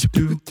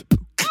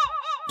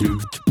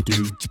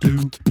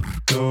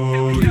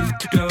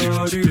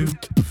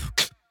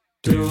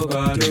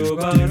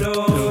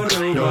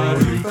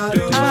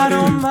 I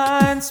don't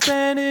mind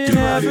spending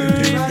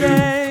every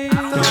day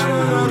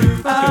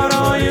out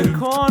on your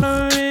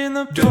corner in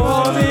the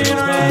pouring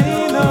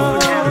rain.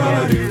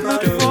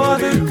 Look for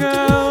the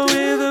girl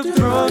with a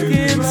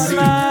broken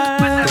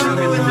smile.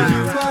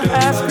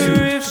 Ask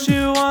her if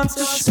she wants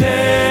to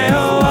stay a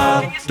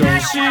while,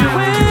 and she will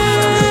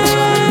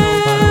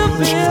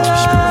be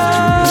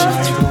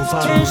loved,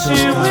 and she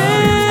will be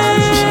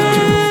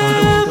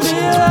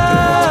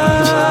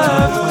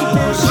loved,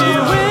 and she will.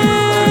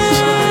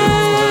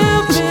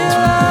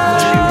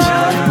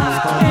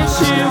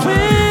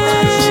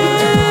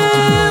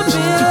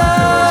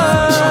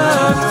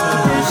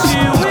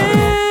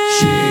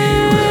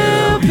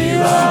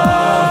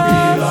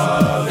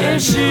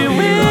 She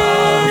will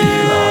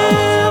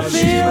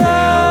be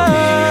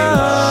loved,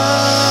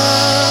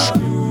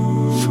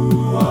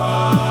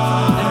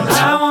 and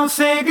I won't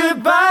say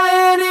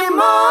goodbye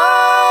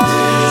anymore.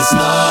 This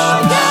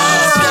love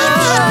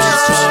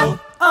has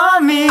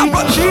on me.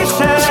 She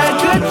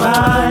said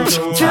goodbye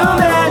too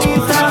many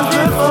times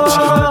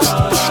before,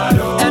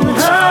 and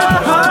her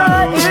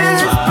heart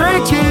is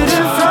breaking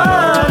in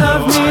front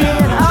of me,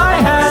 and I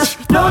have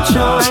no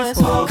choice,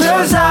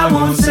 'cause I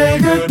won't say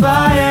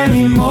goodbye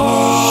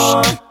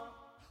anymore.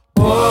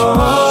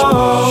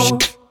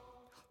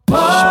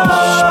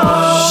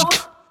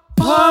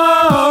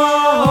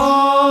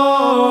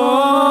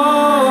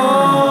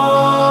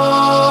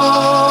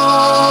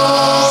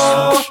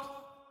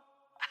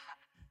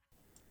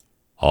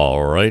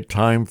 All right,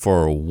 time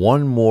for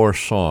one more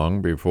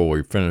song before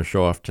we finish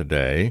off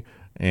today.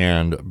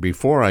 And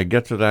before I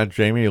get to that,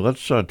 Jamie,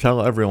 let's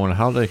tell everyone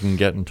how they can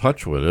get in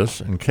touch with us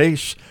in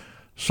case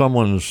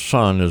someone's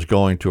son is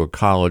going to a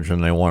college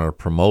and they want to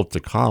promote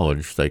the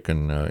college. They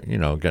can,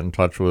 get in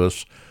touch with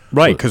us.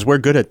 Right, because we're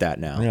good at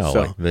that now. Yeah,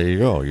 so. there you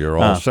go. You're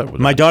all set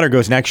with my that. daughter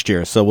goes next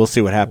year, so we'll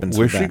see what happens.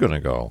 Where's with she that. going to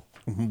go?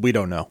 We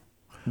don't know.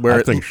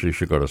 I think she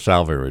should go to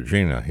Salve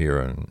Regina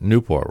here in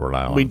Newport, Rhode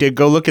Island. We did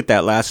go look at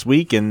that last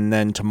week, and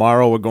then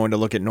tomorrow we're going to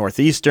look at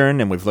Northeastern,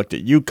 and we've looked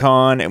at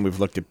UConn, and we've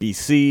looked at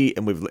BC,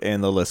 and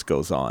the list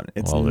goes on.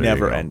 It's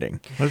never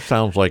ending. It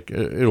sounds like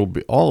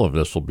all of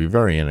this will be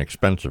very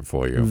inexpensive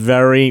for you.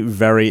 Very,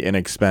 very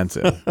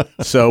inexpensive.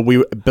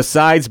 So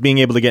besides being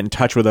able to get in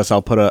touch with us,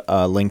 I'll put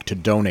a link to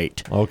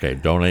donate. Okay,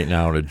 donate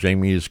now to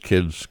Jamie's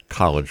Kids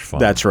College Fund.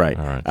 That's right.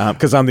 All right.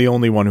 Because I'm the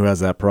only one who has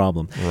that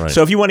problem. Right.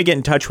 So if you want to get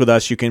in touch with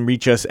us, you can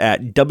reach us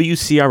at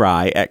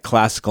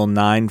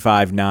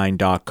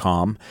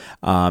WCRI@classical959.com.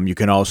 You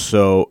can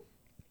also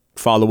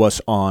follow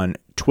us on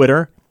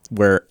Twitter.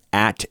 We're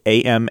at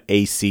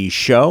AMAC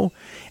Show.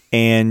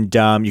 And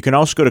you can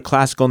also go to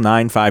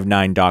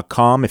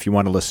classical959.com if you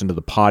want to listen to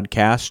the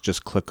podcast.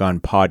 Just click on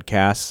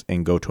podcasts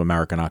and go to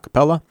American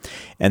Acapella.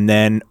 And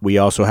then we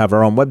also have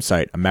our own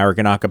website,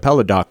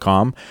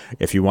 americanacapella.com,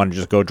 if you want to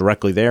just go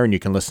directly there, and you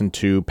can listen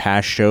to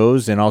past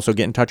shows and also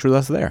get in touch with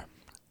us there.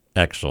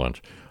 Excellent.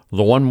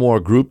 The one more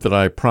group that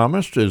I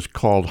promised is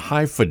called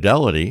High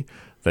Fidelity.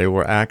 They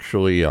were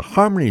actually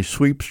Harmony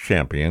Sweeps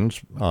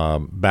champions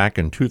back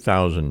in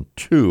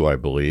 2002, I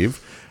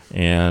believe.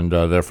 And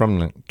they're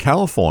from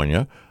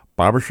California,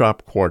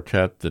 barbershop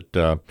quartet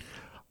that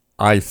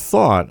I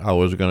thought I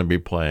was going to be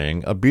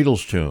playing a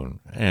Beatles tune.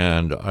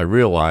 And I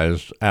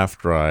realized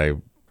after I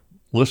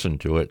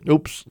listened to it,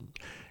 oops,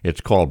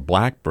 it's called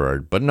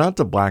Blackbird, but not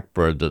the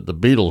Blackbird that the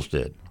Beatles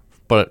did.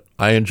 But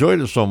I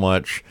enjoyed it so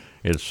much,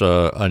 it's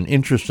an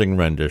interesting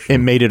rendition. It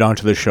made it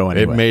onto the show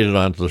anyway. It made it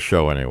onto the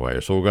show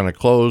anyway. So we're going to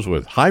close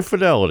with High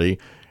Fidelity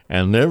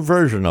and their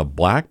version of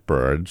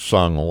Blackbird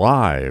sung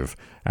live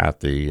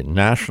at the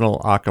National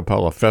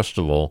Acapella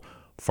Festival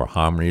for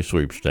Harmony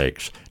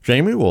Sweepstakes.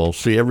 Jamie, we'll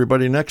see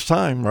everybody next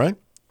time, right?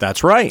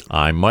 That's right.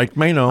 I'm Mike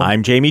Maino.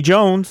 I'm Jamie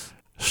Jones.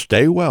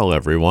 Stay well,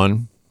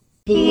 everyone.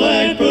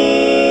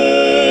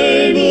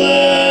 Blackbird,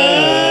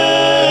 blackbird,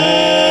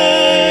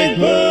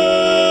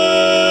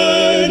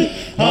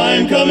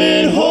 I'm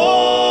coming home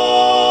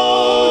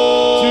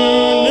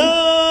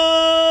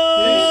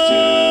tonight. It's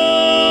tonight.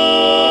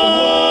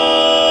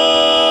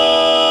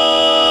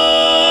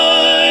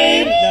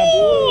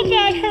 Ooh,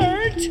 that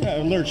hurt.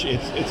 Lurch,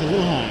 it's a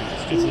little high.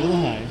 It's a little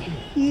high.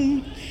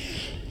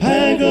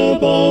 Pack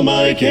up all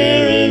my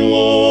care and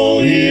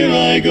woe, here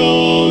I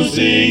go,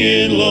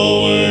 singing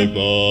lower.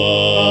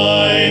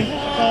 Bye,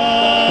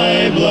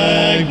 bye,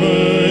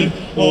 blackbird,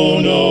 oh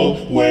no,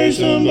 where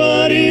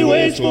somebody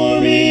waits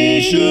for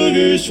me,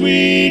 sugar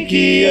sweet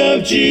key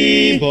of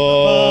G.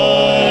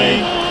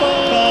 Bye,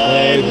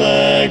 bye,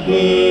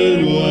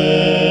 blackbird,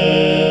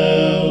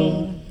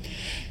 well,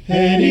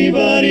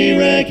 anybody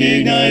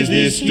recognize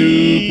this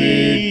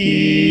stupid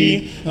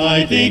key?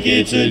 I think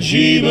it's a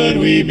G, but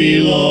we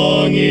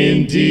belong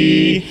in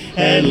D.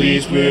 At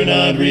least we're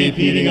not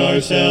repeating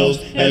ourselves.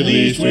 At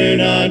least we're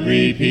not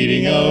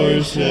repeating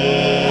ourselves.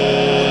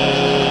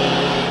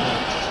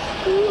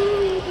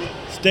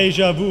 It's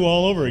deja vu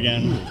all over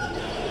again.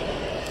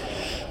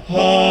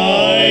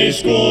 High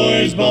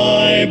scores,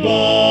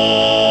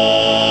 bye-bye.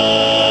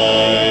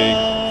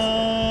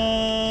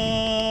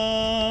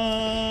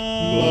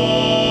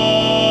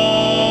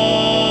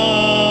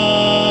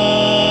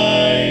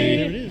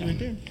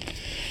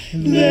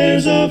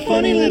 There's a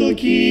funny little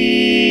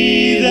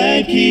key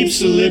that keeps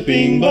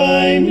slipping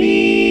by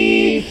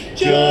me,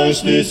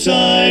 just this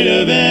side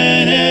of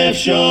an F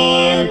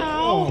sharp.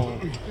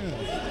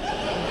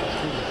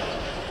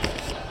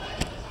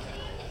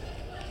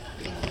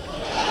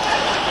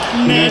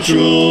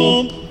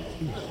 Natural.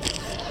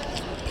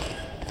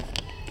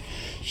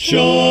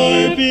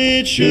 Sharp,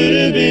 it should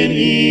have been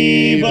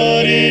E,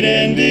 but it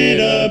ended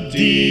up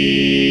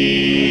D.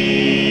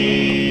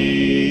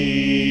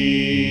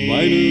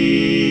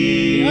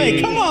 Hey,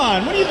 come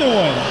on, what are you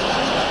doing?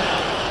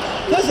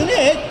 Doesn't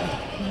it?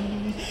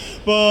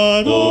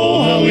 But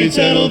oh, how we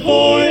settled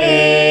for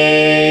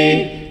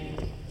A,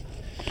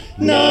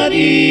 not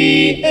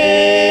E,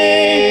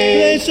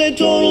 A. They said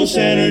total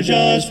center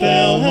just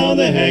fell. How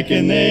the heck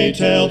can they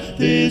tell?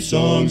 This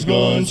song's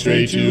gone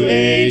straight to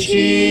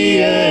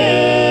H-E-L.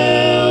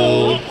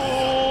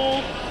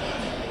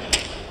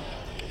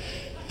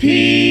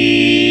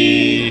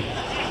 P.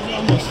 I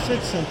almost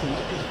said something.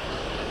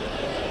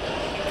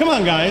 Come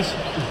on, guys.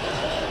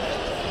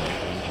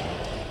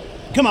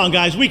 Come on,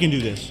 guys, we can do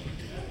this.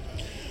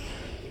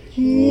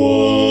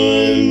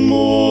 One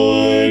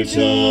more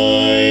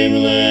time,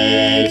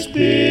 let's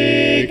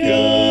pick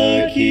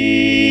a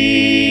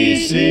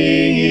key,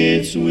 sing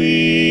it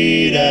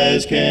sweet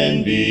as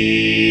can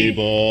be.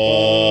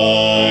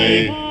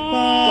 Bye,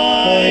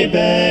 bye,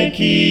 bad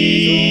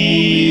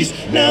keys.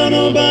 Now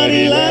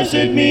nobody laughs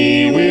at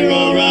me, we're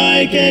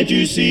alright, can't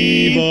you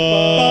see?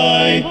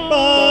 Bye,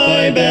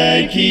 bye,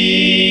 bad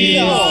keys.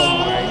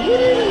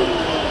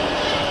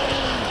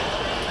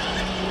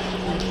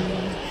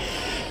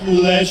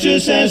 Let's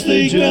just ask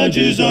the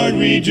judges, aren't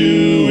we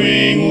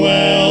doing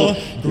well?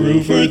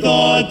 Groofer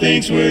Thought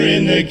thinks we're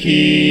in the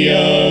key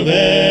of L.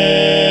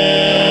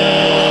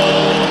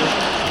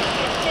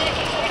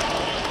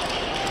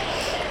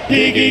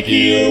 Pick a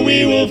key or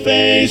we will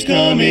face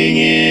coming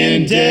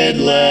in dead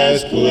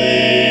last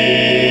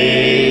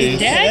place.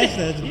 Dead?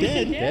 That's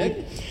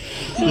dead.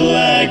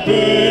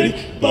 Blackbird,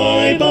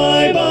 bye,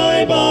 bye,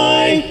 bye,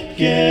 bye.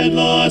 Get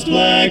lost,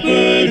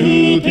 Blackbird,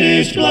 who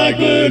pitched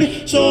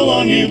Blackbird? So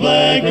long, you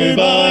Blackbird,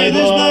 bye.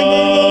 This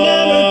Blackbird will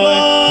never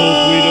fly.